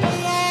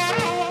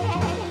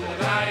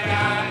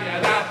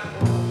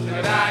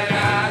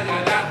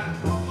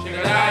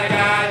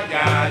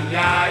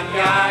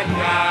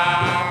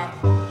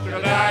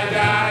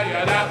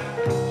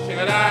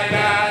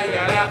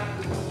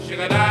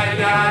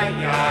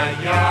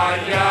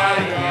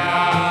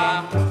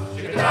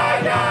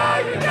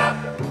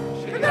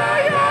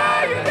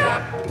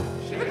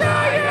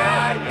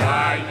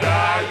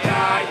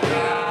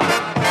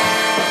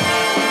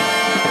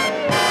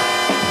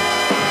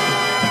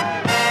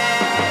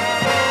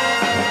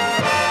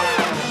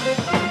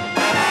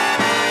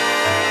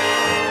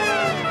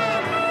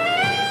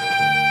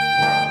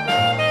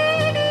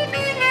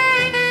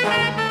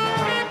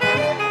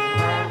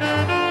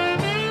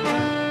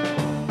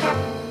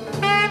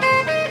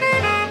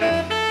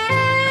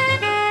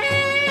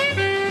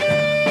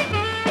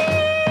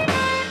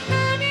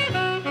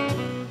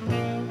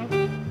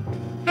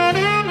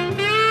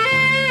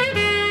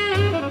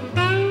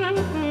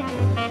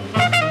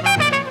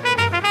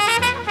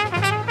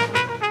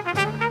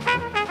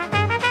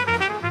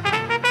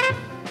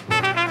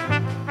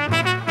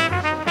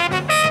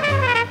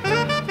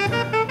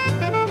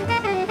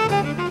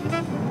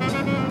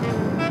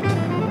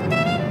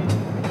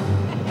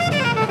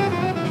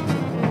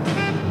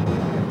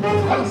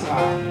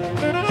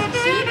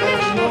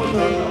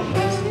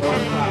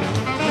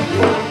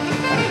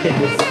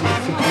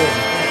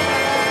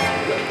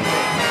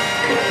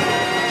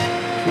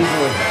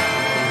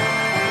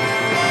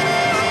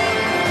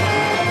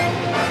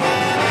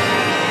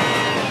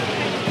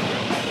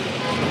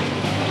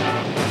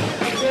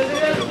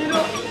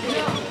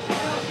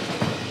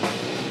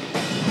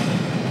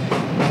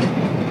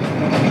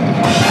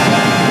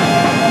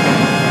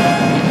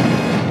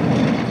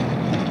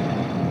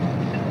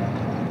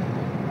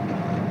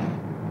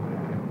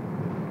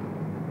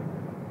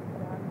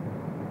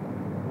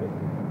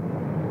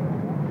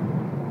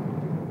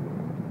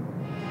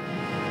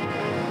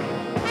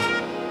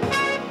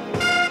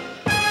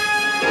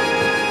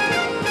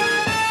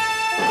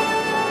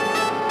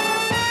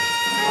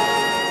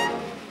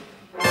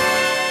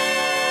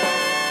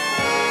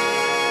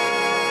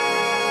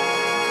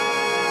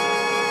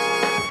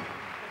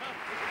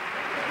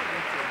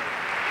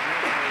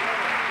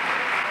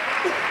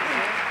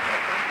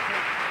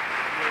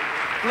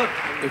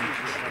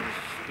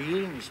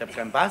 Spielen, ich habe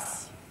keinen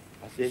Bass.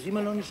 Der ist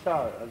immer noch nicht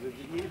da. Also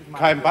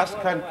Kein Bass,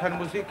 keine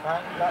Musik.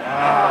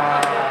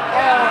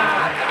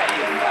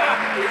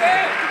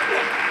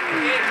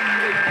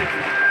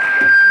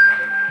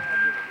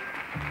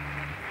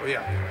 Oh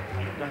ja.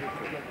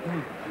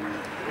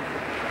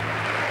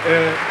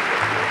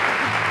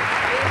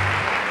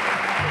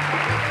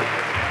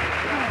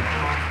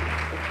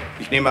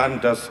 Ich nehme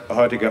an, dass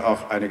heute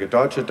auch einige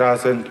Deutsche da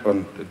sind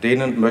und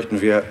denen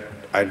möchten wir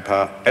ein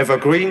paar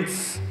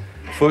Evergreens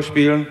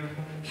vorspielen.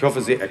 Ich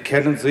hoffe, Sie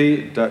erkennen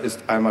sie. Da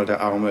ist einmal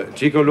der arme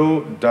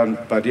Gigolo, dann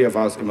Bei dir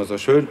war es immer so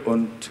schön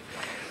und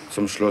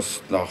zum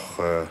Schluss noch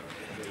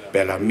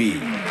Bellamy.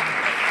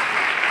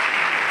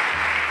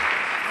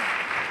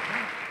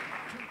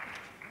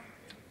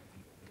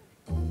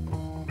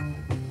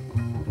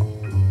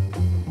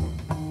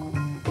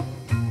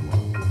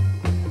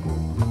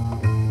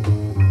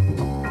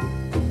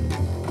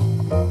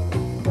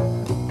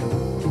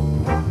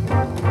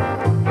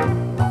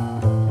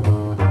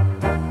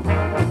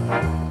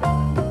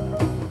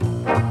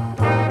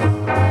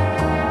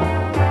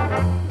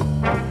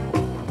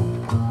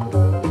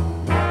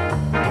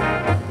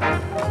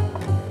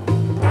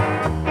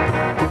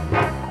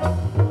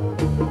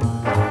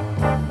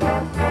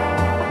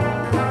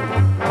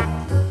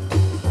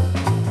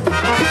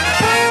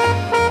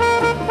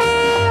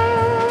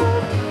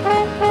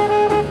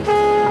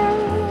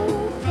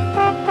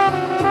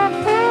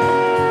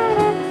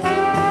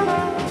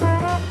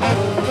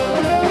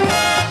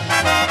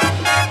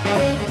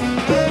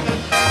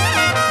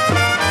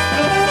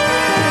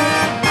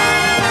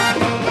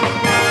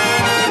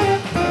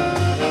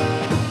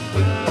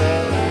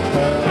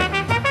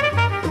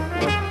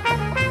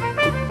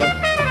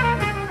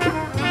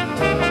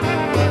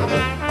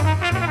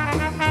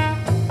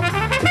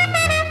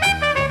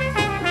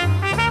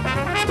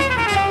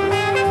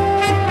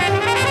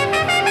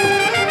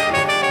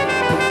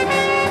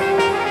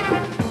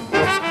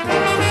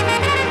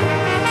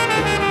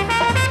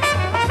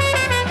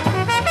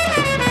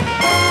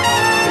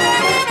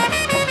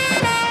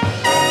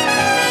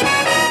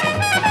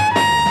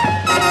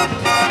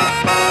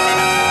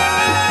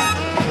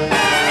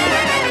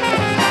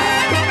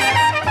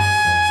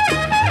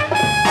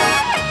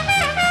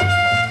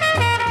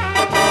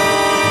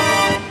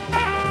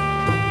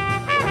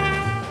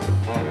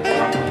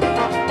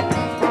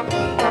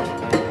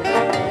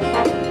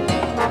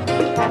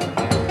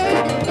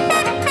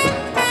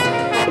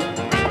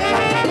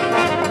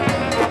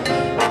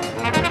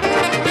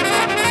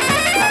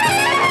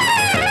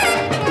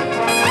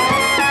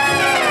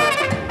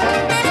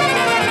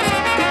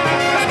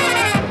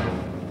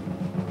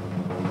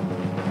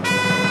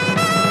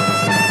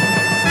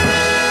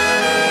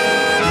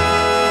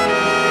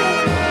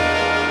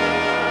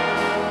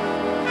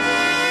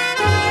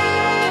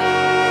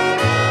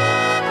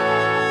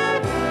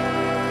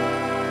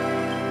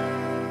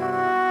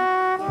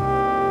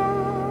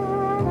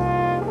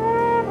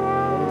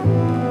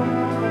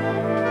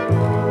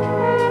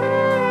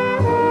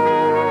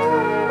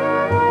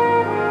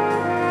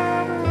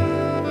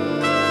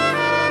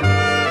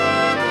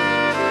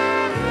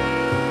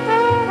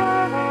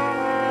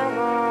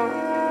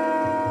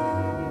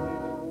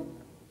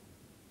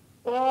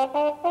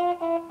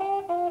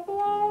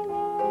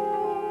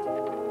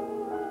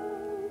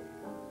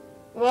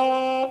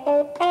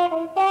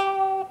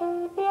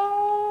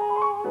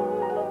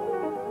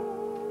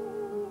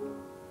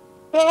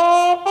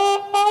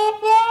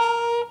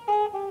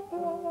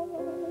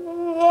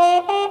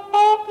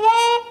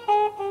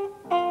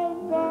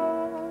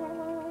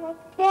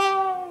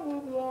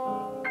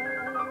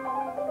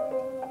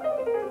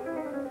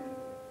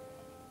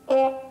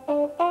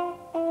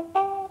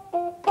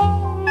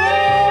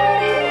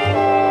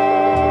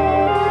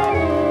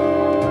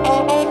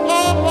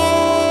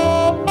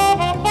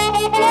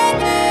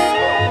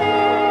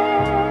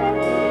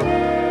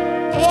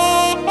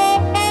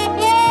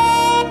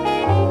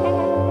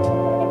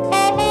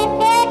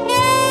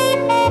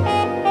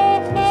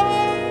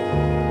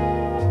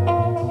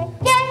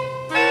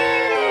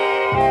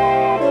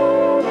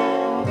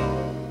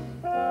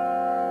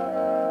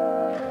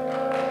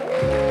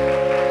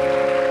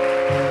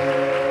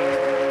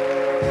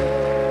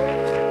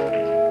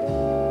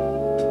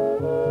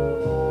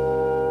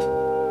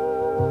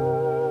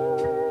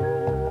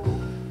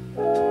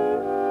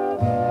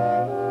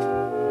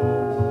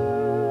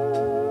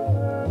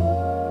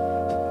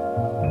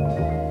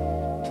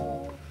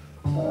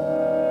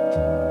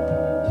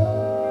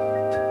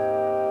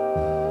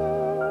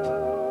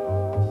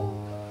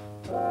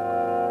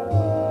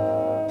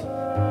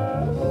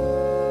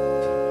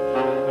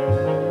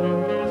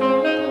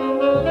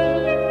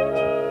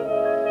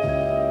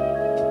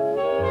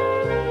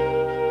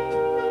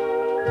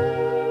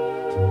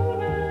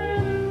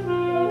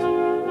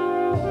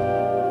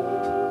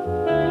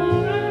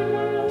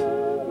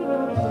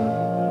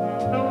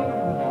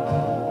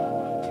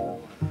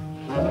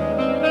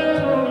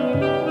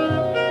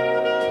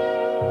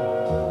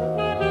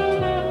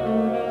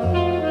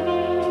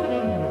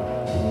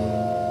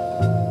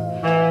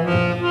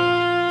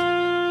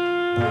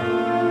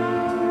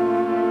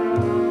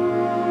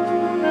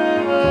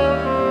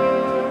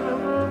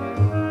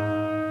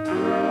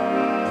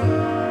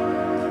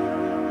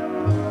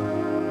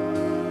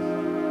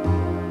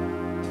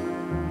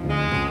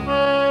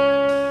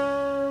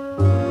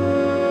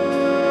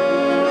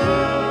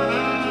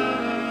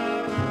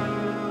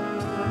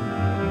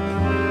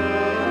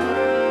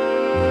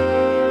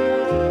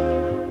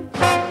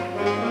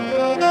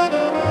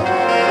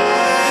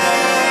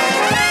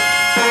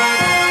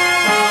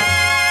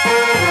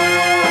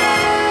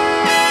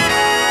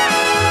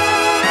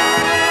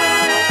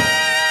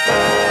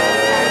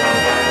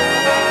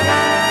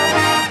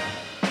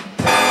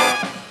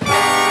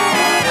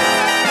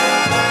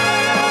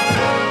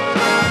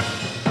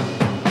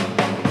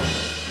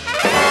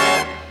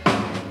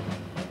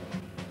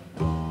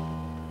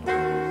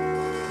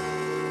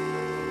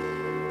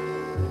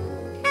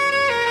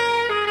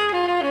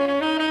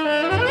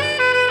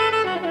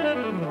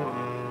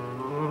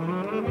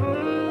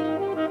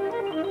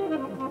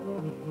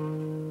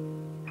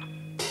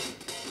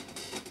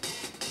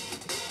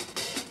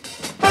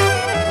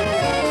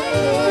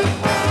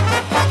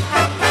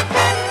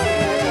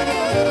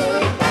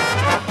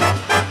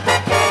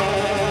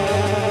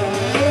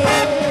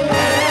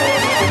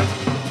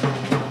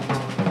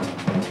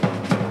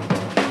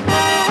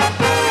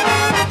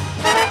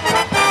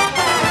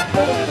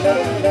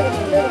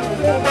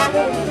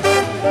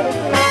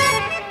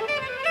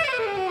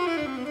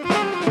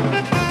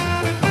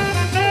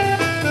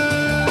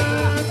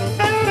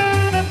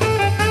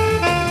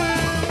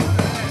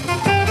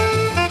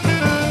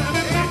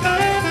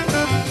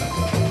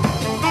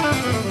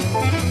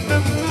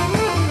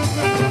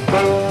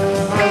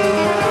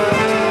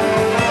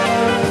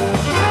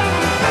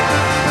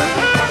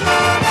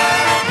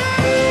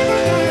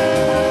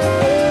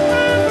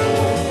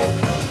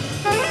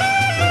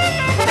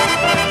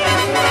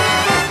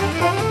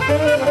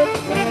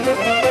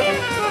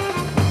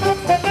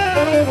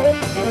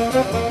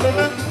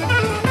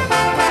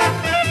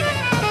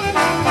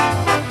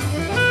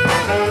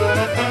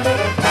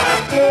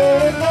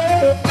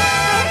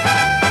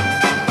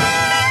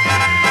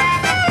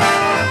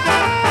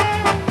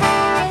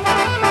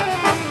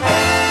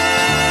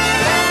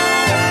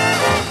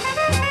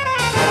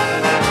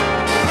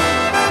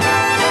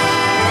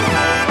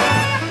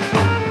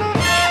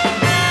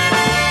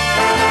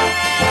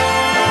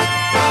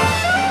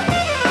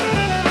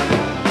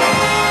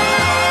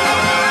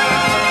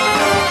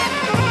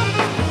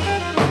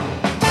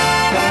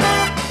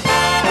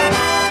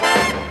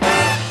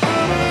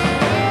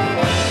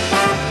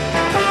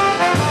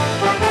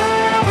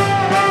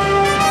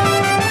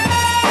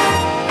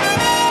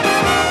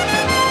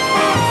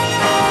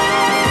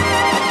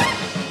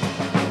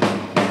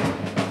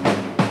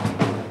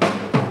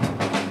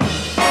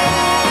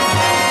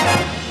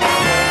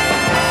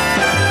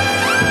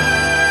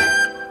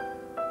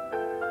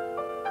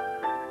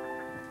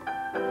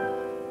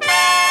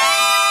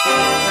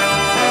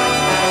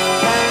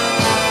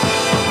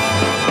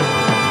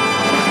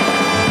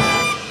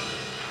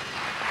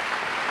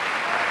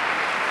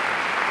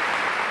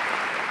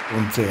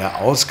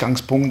 der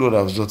Ausgangspunkt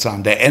oder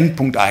sozusagen der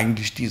Endpunkt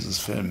eigentlich dieses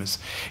Filmes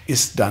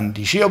ist dann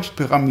die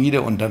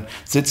Cheops-Pyramide, und dann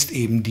sitzt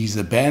eben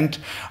diese Band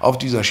auf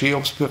dieser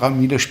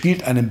Cheops-Pyramide,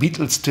 spielt einen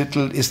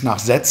Beatles-Titel, ist nach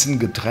Sätzen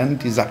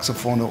getrennt, die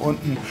Saxophone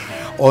unten,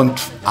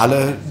 und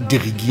alle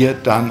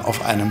dirigiert dann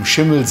auf einem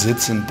Schimmel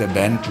sitzend der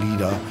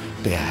Bandleader,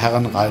 der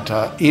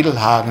Herrenreiter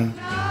Edelhagen.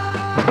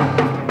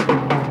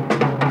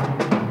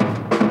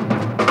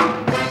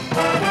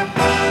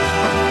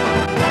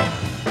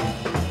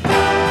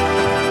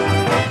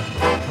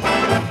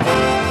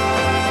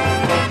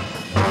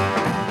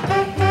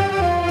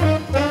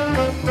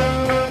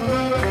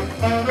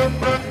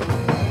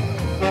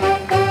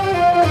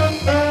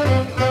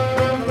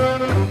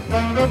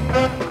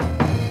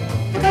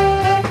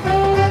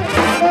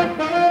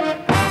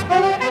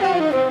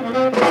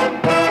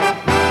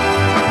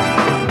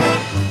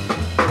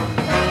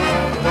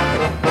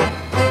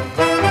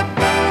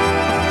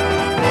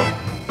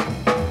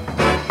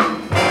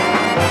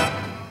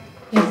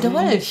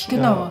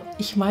 Genau.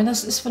 Ich meine,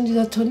 das ist von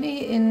dieser Tournee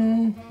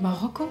in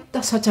Marokko.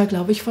 Das hat er,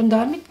 glaube ich, von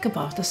da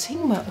mitgebracht. Das hing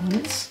bei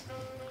uns.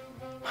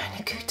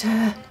 Meine Güte.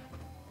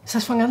 Ist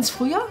das von ganz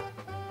früher?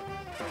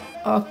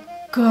 Oh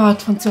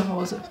Gott, von zu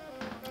Hause.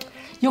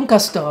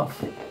 Junkersdorf.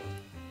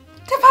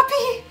 Der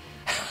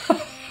Papi.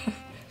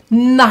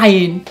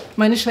 Nein.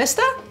 Meine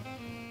Schwester?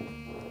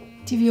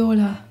 Die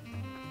Viola.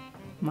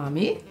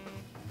 Mami.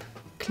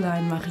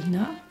 Klein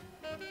Marina.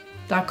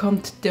 Da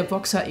kommt der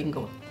Boxer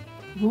Ingo.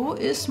 Wo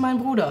ist mein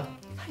Bruder?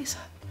 Heißer.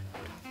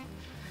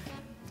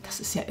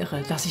 Das ist ja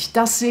irre, dass ich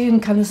das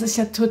sehen kann. Das ist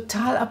ja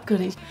total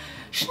abgeregt.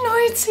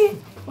 Schneuzi,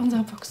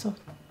 unser Boxer.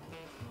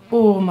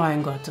 Oh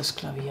mein Gott, das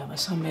Klavier.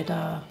 Was haben wir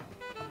da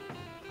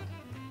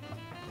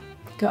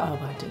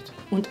gearbeitet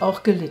und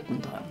auch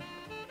gelitten dran.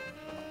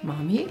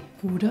 Mami,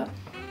 Bruder.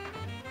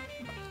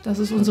 Das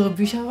ist unsere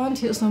Bücherwand.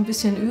 Hier ist noch ein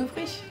bisschen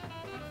übrig.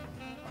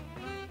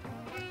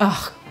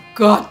 Ach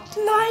Gott,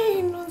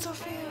 nein, unser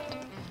Pferd.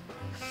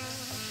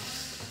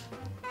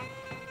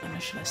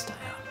 Schwester,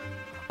 ja.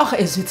 Ach,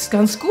 er sitzt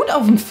ganz gut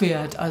auf dem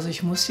Pferd. Also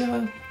ich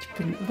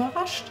bin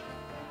überrascht.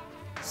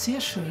 Sehr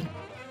schön.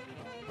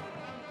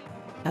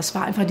 Das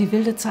war einfach die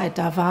wilde Zeit.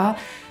 Da war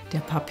der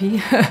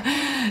Papi,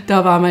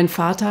 da war mein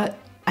Vater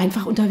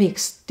einfach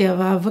unterwegs. Der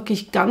war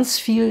wirklich ganz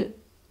viel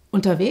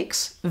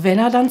unterwegs. Wenn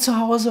er dann zu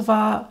Hause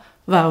war,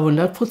 war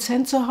er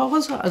 100% zu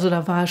Hause. Also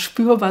da war er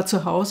spürbar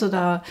zu Hause.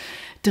 Da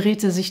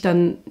drehte sich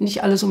dann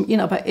nicht alles um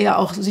ihn, aber eher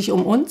auch sich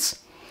um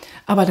uns.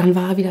 Aber dann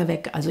war er wieder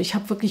weg. Also ich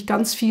habe wirklich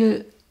ganz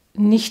viel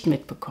nicht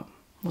mitbekommen,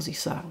 muss ich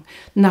sagen.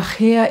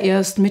 Nachher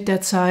erst mit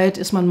der Zeit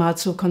ist man mal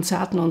zu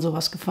Konzerten und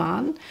sowas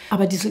gefahren.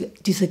 Aber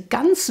diese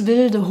ganz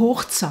wilde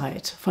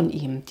Hochzeit von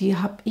ihm, die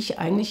habe ich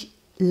eigentlich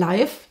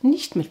live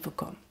nicht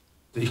mitbekommen.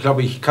 Ich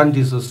glaube, ich kann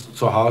dieses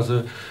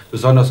Zuhause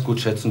besonders gut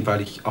schätzen,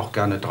 weil ich auch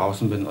gerne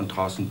draußen bin und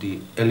draußen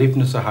die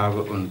Erlebnisse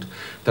habe und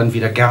dann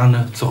wieder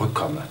gerne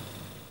zurückkomme.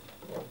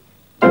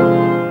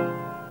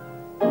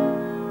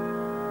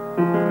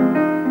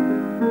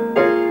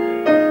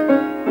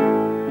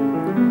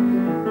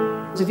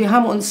 Also wir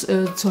haben uns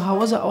zu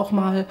Hause auch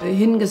mal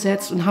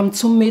hingesetzt und haben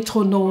zum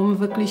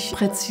Metronom wirklich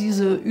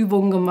präzise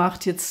Übungen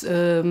gemacht, jetzt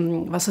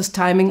was das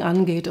Timing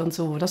angeht und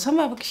so. Das haben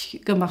wir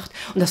wirklich gemacht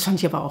und das fand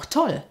ich aber auch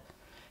toll.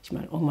 Ich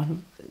meine,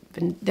 irgendwann,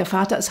 der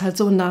Vater ist halt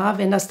so nah,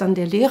 wenn das dann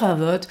der Lehrer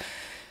wird,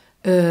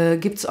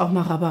 gibt es auch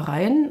mal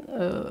Rabereien.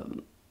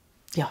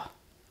 Ja,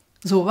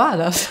 so war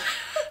das.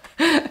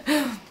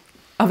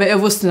 Aber er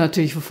wusste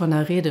natürlich, wovon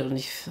er redet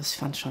und das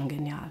fand ich schon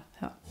genial.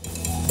 Ja.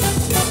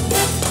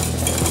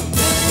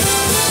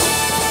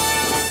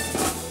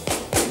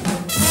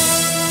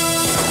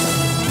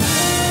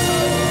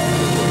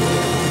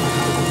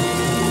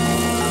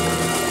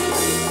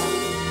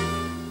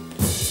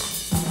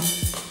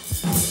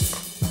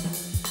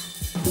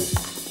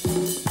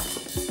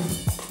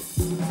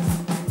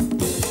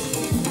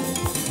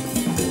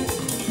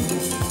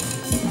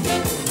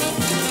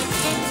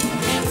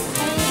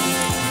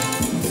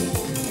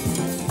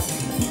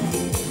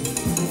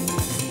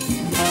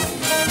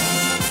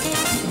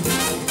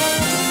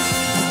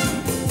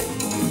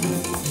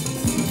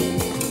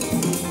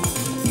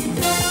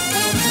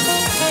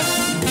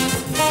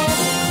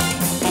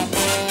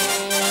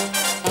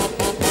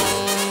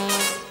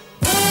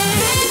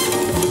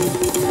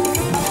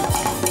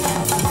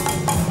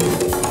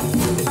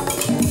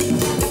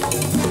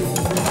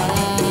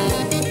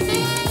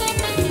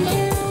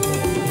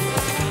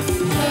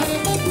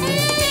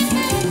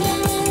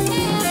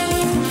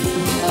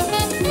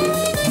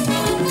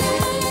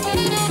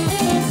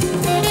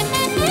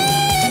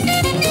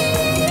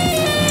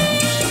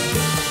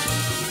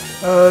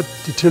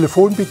 Die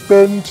Telefon-Big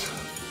Band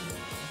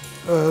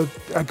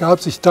ergab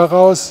sich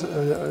daraus,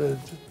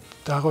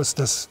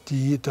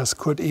 dass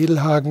Kurt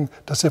Edelhagen,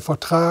 dass der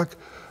Vertrag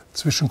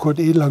zwischen Kurt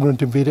Edelhagen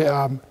und dem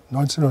WDR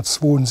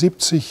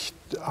 1972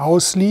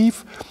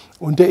 auslief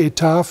und der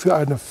Etat für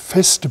eine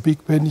feste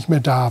Big Band nicht mehr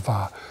da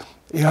war.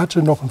 Er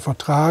hatte noch einen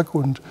Vertrag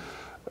und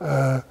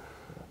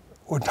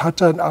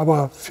hat dann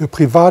aber für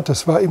privat,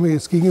 es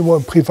ging immer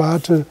um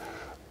private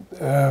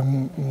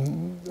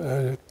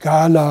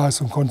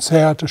Galas und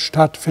Konzerte,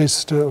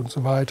 Stadtfeste und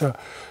so weiter.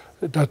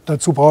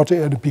 Dazu brauchte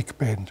er eine Big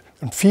Band.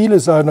 Und viele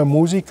seiner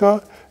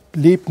Musiker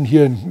lebten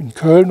hier in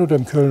Köln oder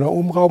im Kölner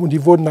Umraum und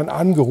die wurden dann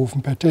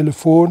angerufen per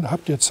Telefon.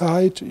 Habt ihr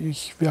Zeit?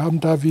 Wir haben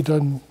da wieder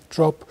einen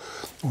Job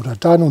oder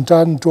dann und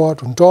dann,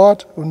 dort und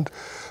dort. Und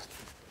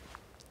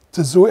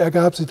so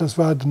ergab sich,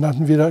 dann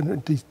hatten wir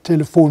dann die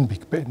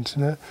Telefon-Big Band.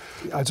 Ne?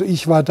 Also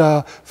ich war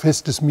da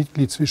festes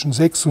Mitglied zwischen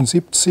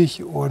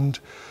 76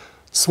 und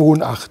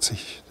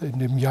 82, in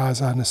dem Jahr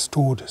seines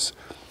Todes.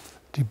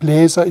 Die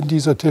Bläser in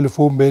dieser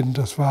Telefonband,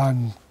 das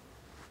waren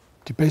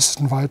die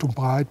besten, weit und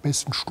breit,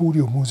 besten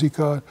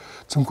Studiomusiker,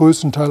 zum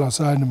größten Teil aus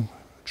seinem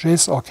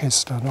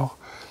Jazzorchester noch.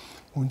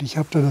 Und ich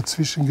habe da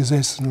dazwischen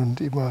gesessen und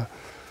immer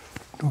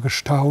nur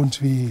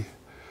gestaunt, wie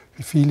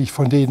viel ich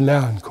von denen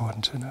lernen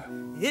konnte. Ne?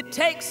 It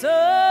takes a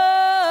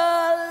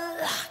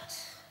lot.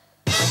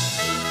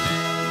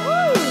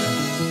 Woo.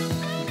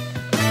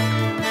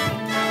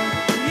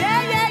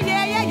 Yeah, yeah,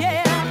 yeah, yeah,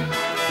 yeah.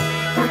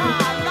 A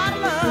lot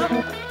of love.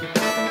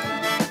 A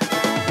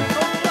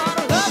lot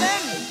of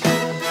loving.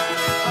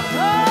 A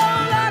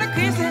whole lot of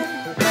kissing.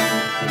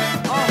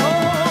 A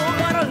whole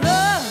lot of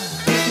love.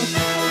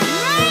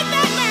 Make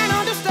that man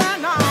understand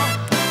now.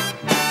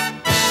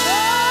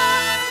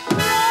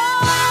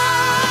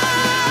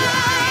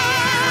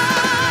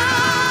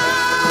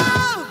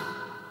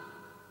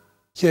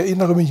 Ich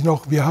erinnere mich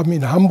noch, wir haben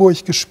in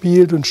Hamburg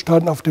gespielt und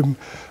standen auf dem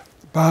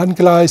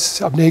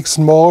Bahngleis am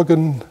nächsten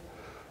Morgen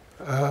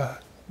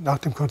nach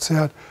dem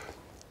Konzert.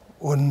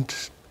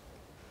 Und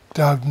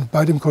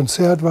bei dem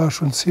Konzert war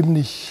schon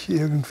ziemlich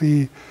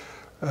irgendwie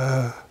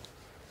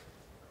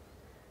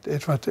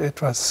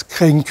etwas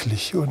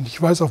kränklich. Und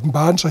ich weiß, auf dem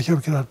Bahnsteig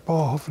habe ich gedacht,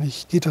 boah,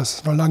 hoffentlich geht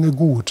das noch lange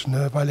gut,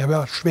 ne? Weil er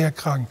war schwer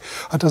krank.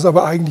 Hat das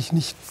aber eigentlich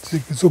nicht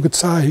so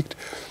gezeigt.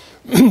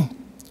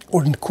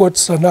 Und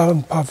kurz danach,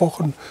 ein paar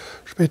Wochen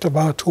später,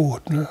 war er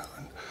tot. Ne?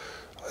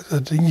 Also, da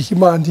denke ich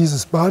immer an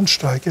dieses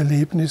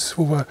Bahnsteigerlebnis,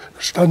 da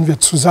standen wir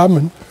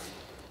zusammen.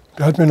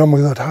 Da hat mir noch mal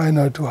gesagt,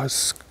 Heiner, du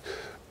hast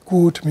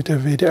gut mit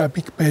der WDR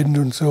Big Band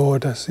und so,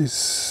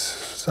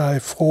 sei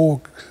froh,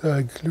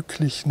 sei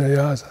glücklich.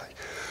 Naja, sag ich.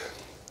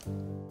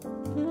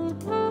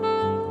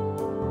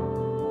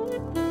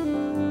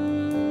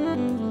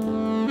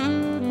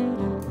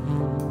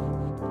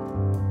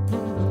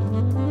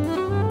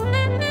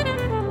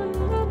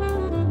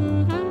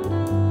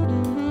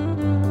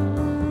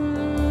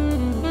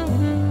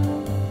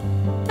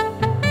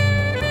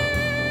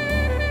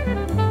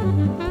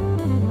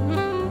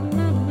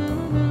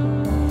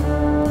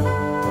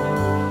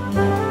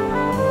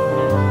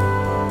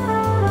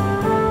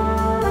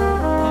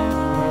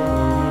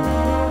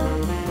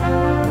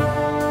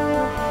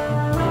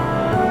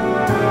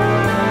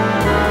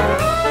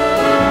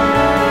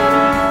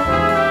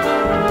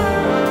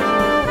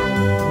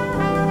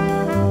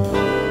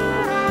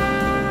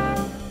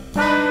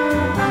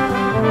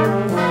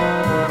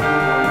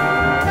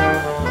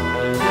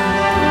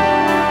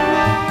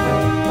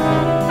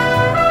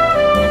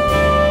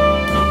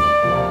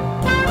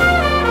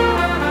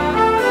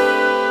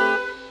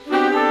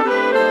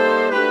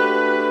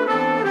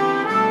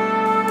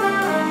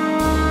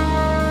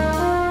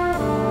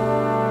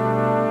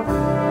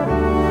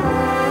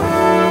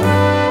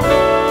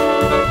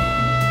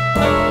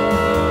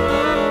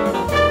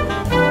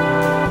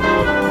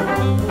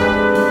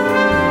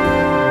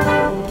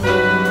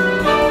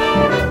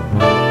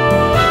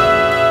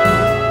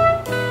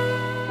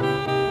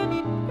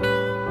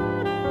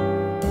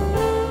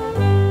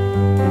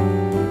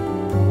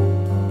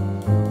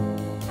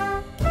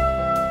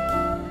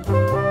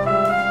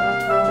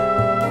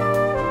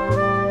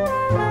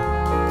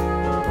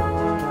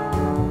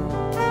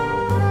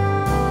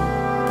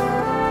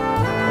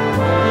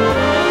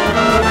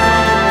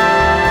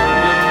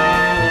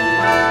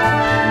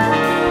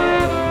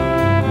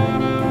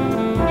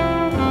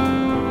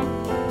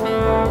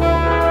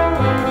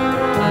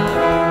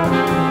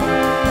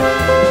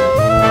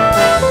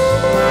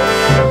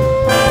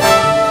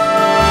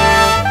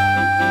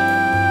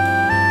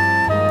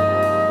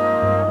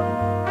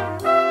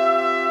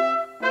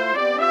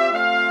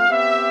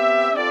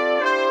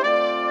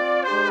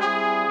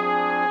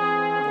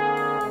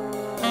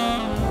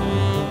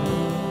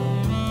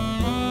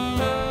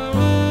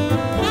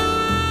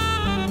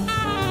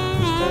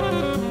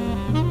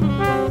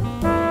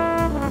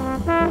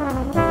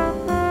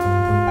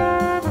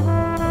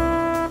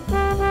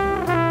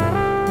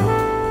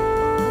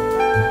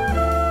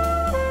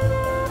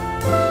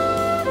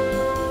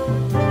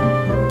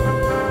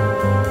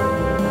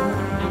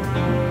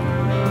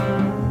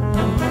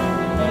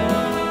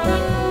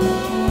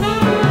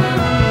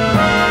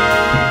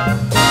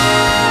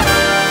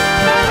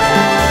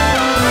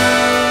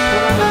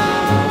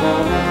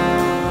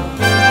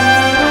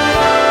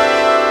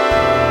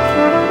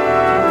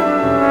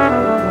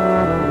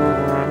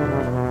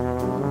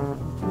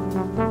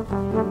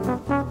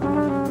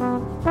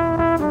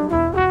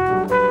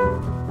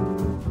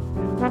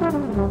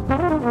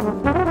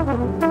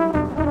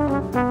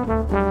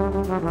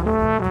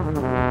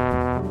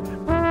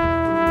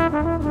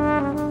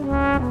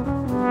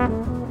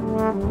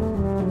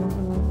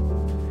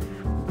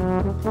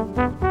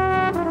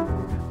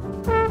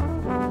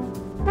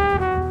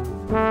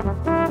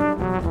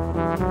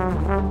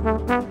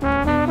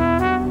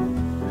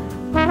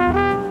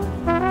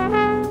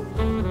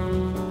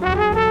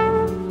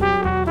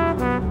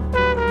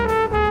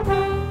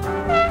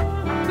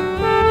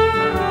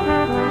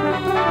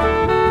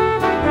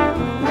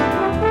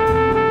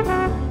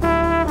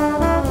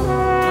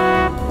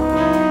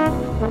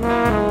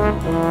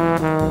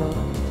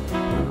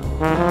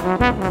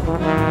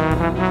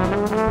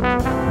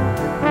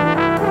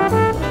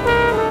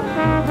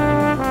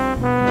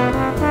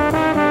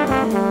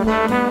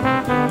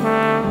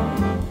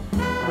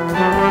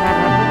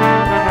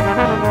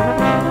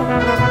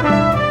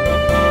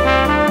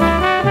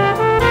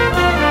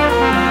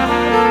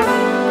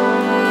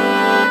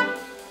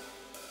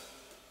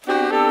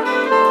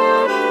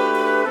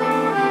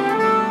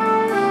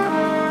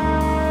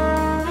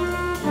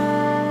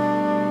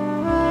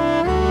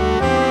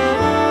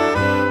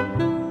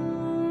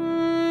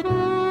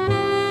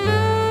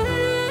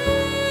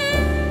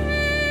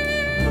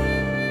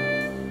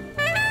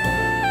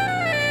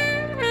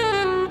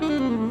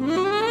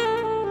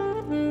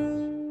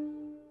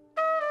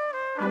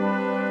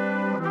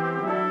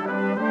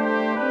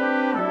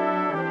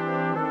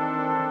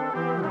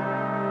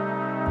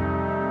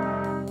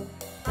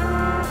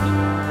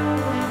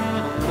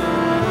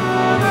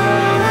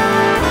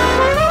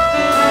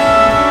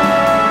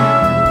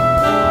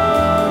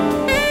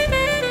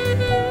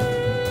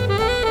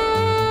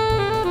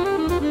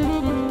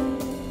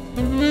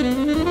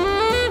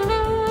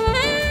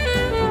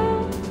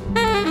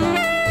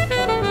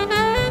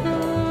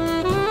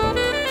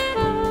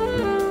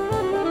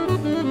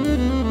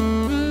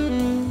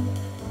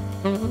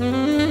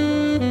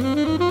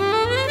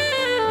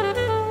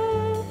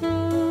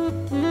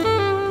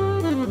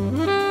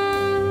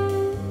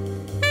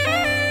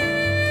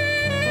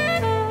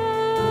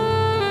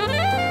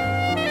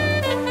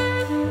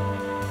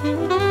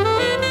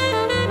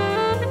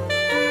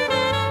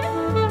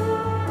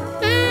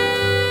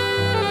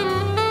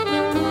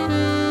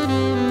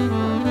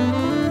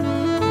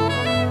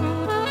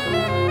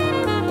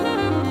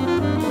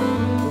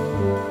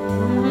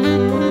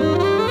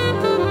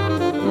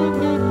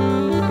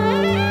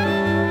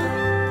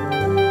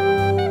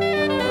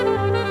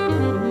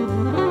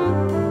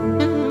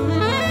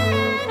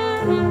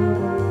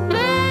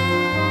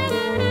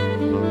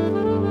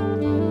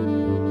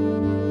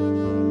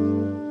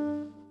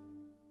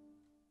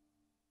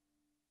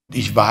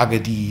 Ich wage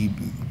die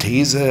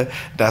These,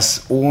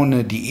 dass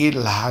ohne die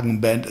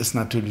Edelhagen Band es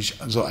natürlich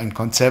so ein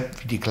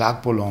Konzept wie die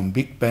Clark-Poland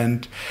Big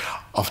Band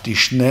auf die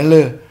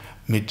Schnelle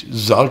mit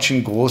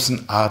solchen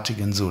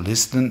großenartigen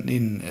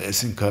Solisten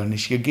es in Köln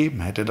nicht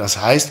gegeben hätte.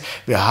 Das heißt,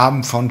 wir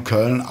haben von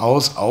Köln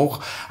aus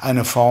auch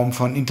eine Form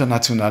von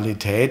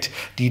Internationalität,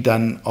 die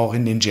dann auch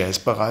in den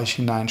Jazzbereich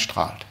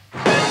hineinstrahlt.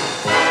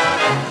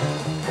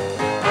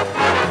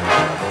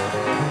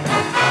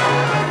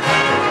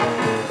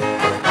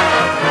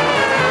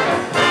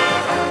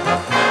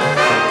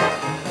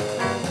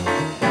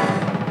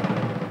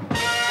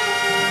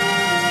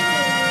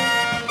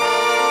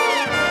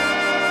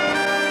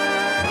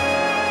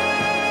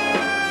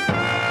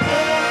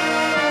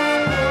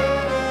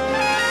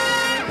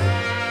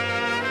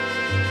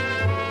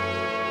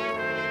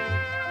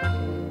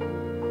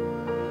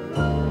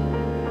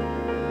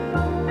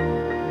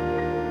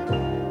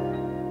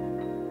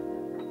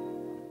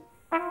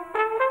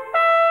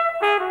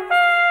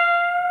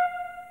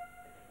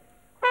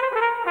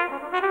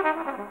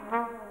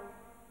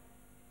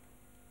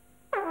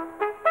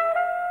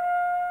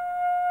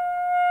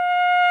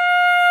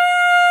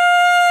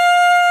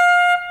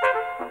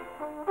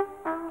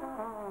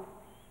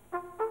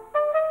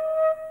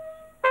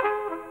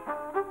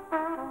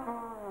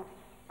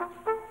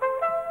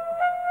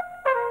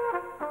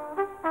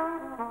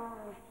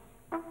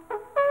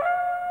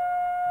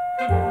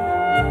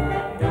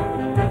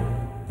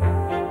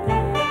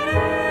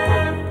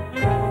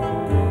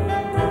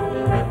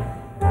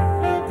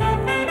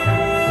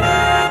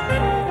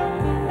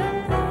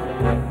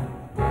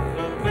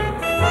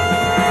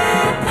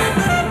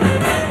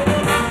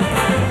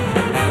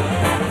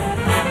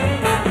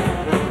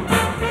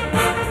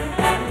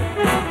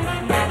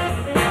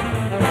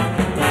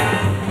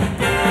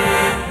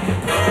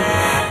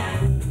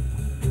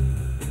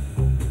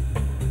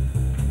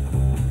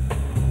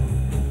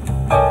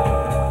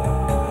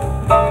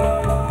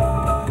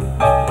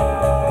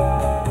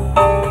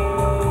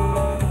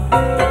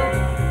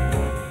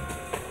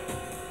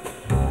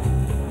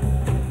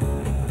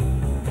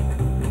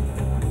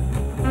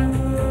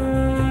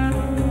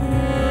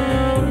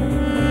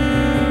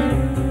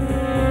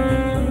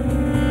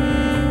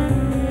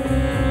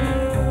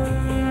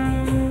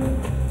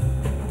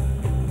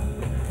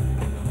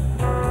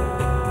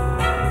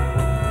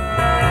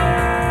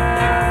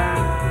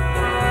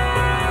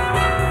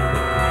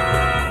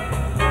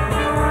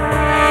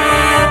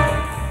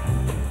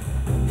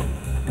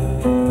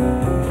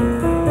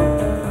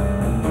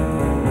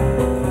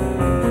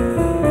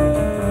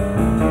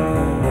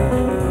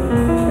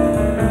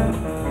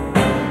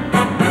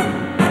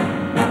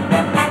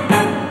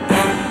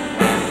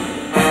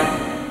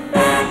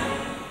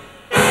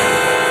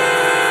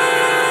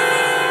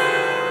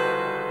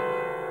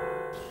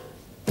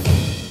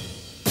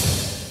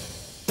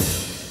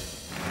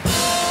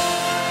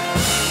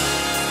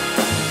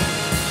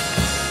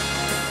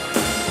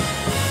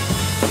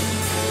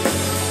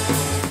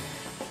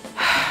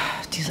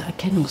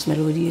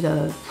 Melodie,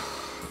 da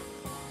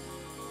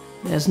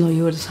ist nur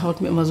hier, das haut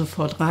mir immer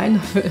sofort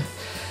rein.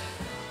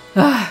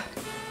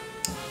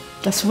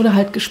 Das wurde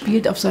halt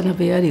gespielt auf seiner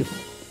Beerdigung.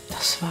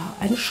 Das war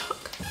ein Schock.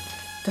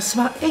 Das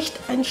war echt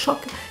ein Schock.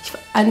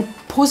 Ein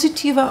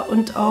positiver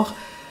und auch,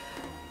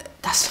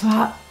 das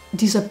war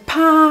diese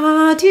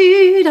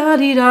Party, da,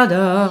 di, da,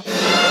 da.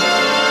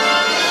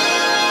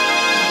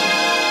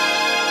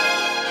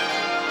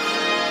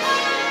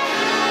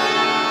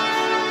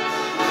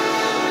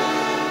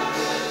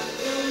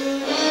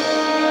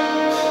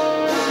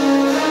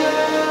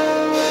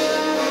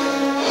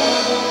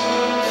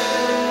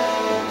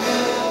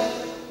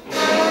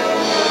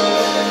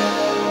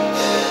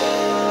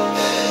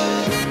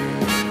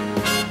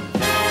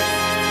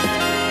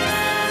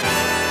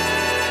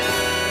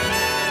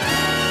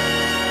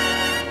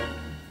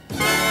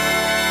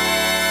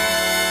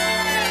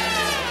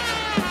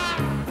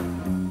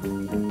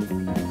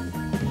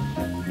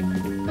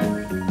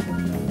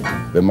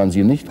 Wenn man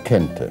sie nicht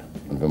kannte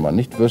und wenn man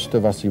nicht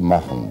wüsste, was sie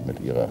machen mit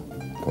ihrer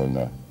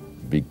Kölner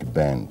Big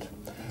Band,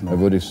 dann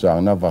würde ich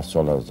sagen, na, was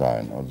soll er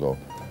sein? Also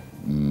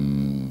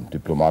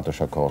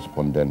diplomatischer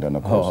Korrespondent einer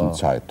großen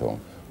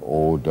Zeitung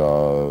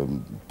oder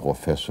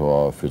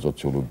Professor für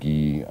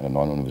Soziologie an der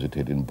Neuen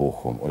Universität in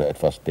Bochum oder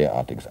etwas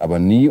derartiges. Aber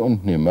nie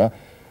und nimmer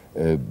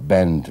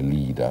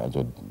Bandleader,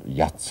 also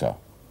Jatzer,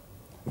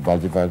 weil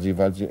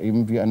sie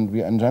eben wie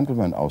ein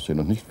Gentleman aussehen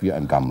und nicht wie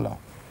ein Gammler.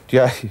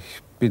 Ja,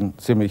 ich bin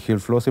ziemlich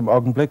hilflos im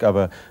Augenblick,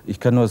 aber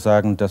ich kann nur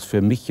sagen, dass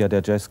für mich ja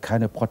der Jazz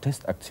keine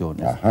Protestaktion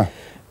ist. Aha.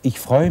 Ich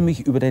freue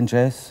mich über den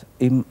Jazz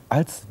eben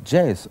als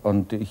Jazz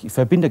und ich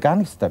verbinde gar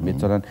nichts damit,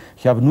 sondern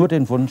ich habe nur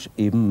den Wunsch,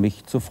 eben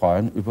mich zu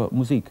freuen über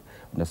Musik.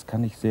 Und das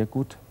kann ich sehr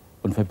gut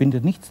und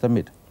verbinde nichts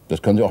damit.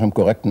 Das können Sie auch im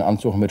korrekten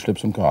Anzug mit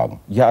Schlips und Kragen.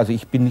 Ja, also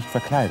ich bin nicht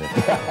verkleidet.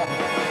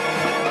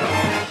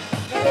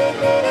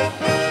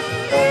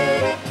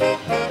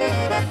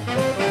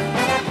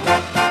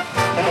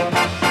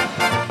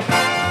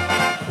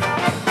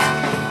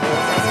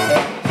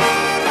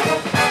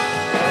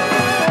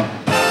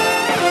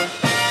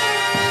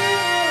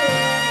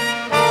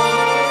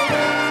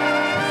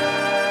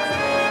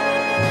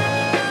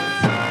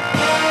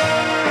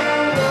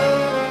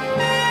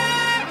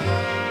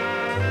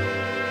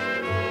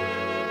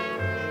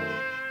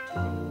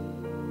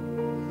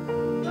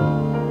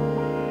 Thank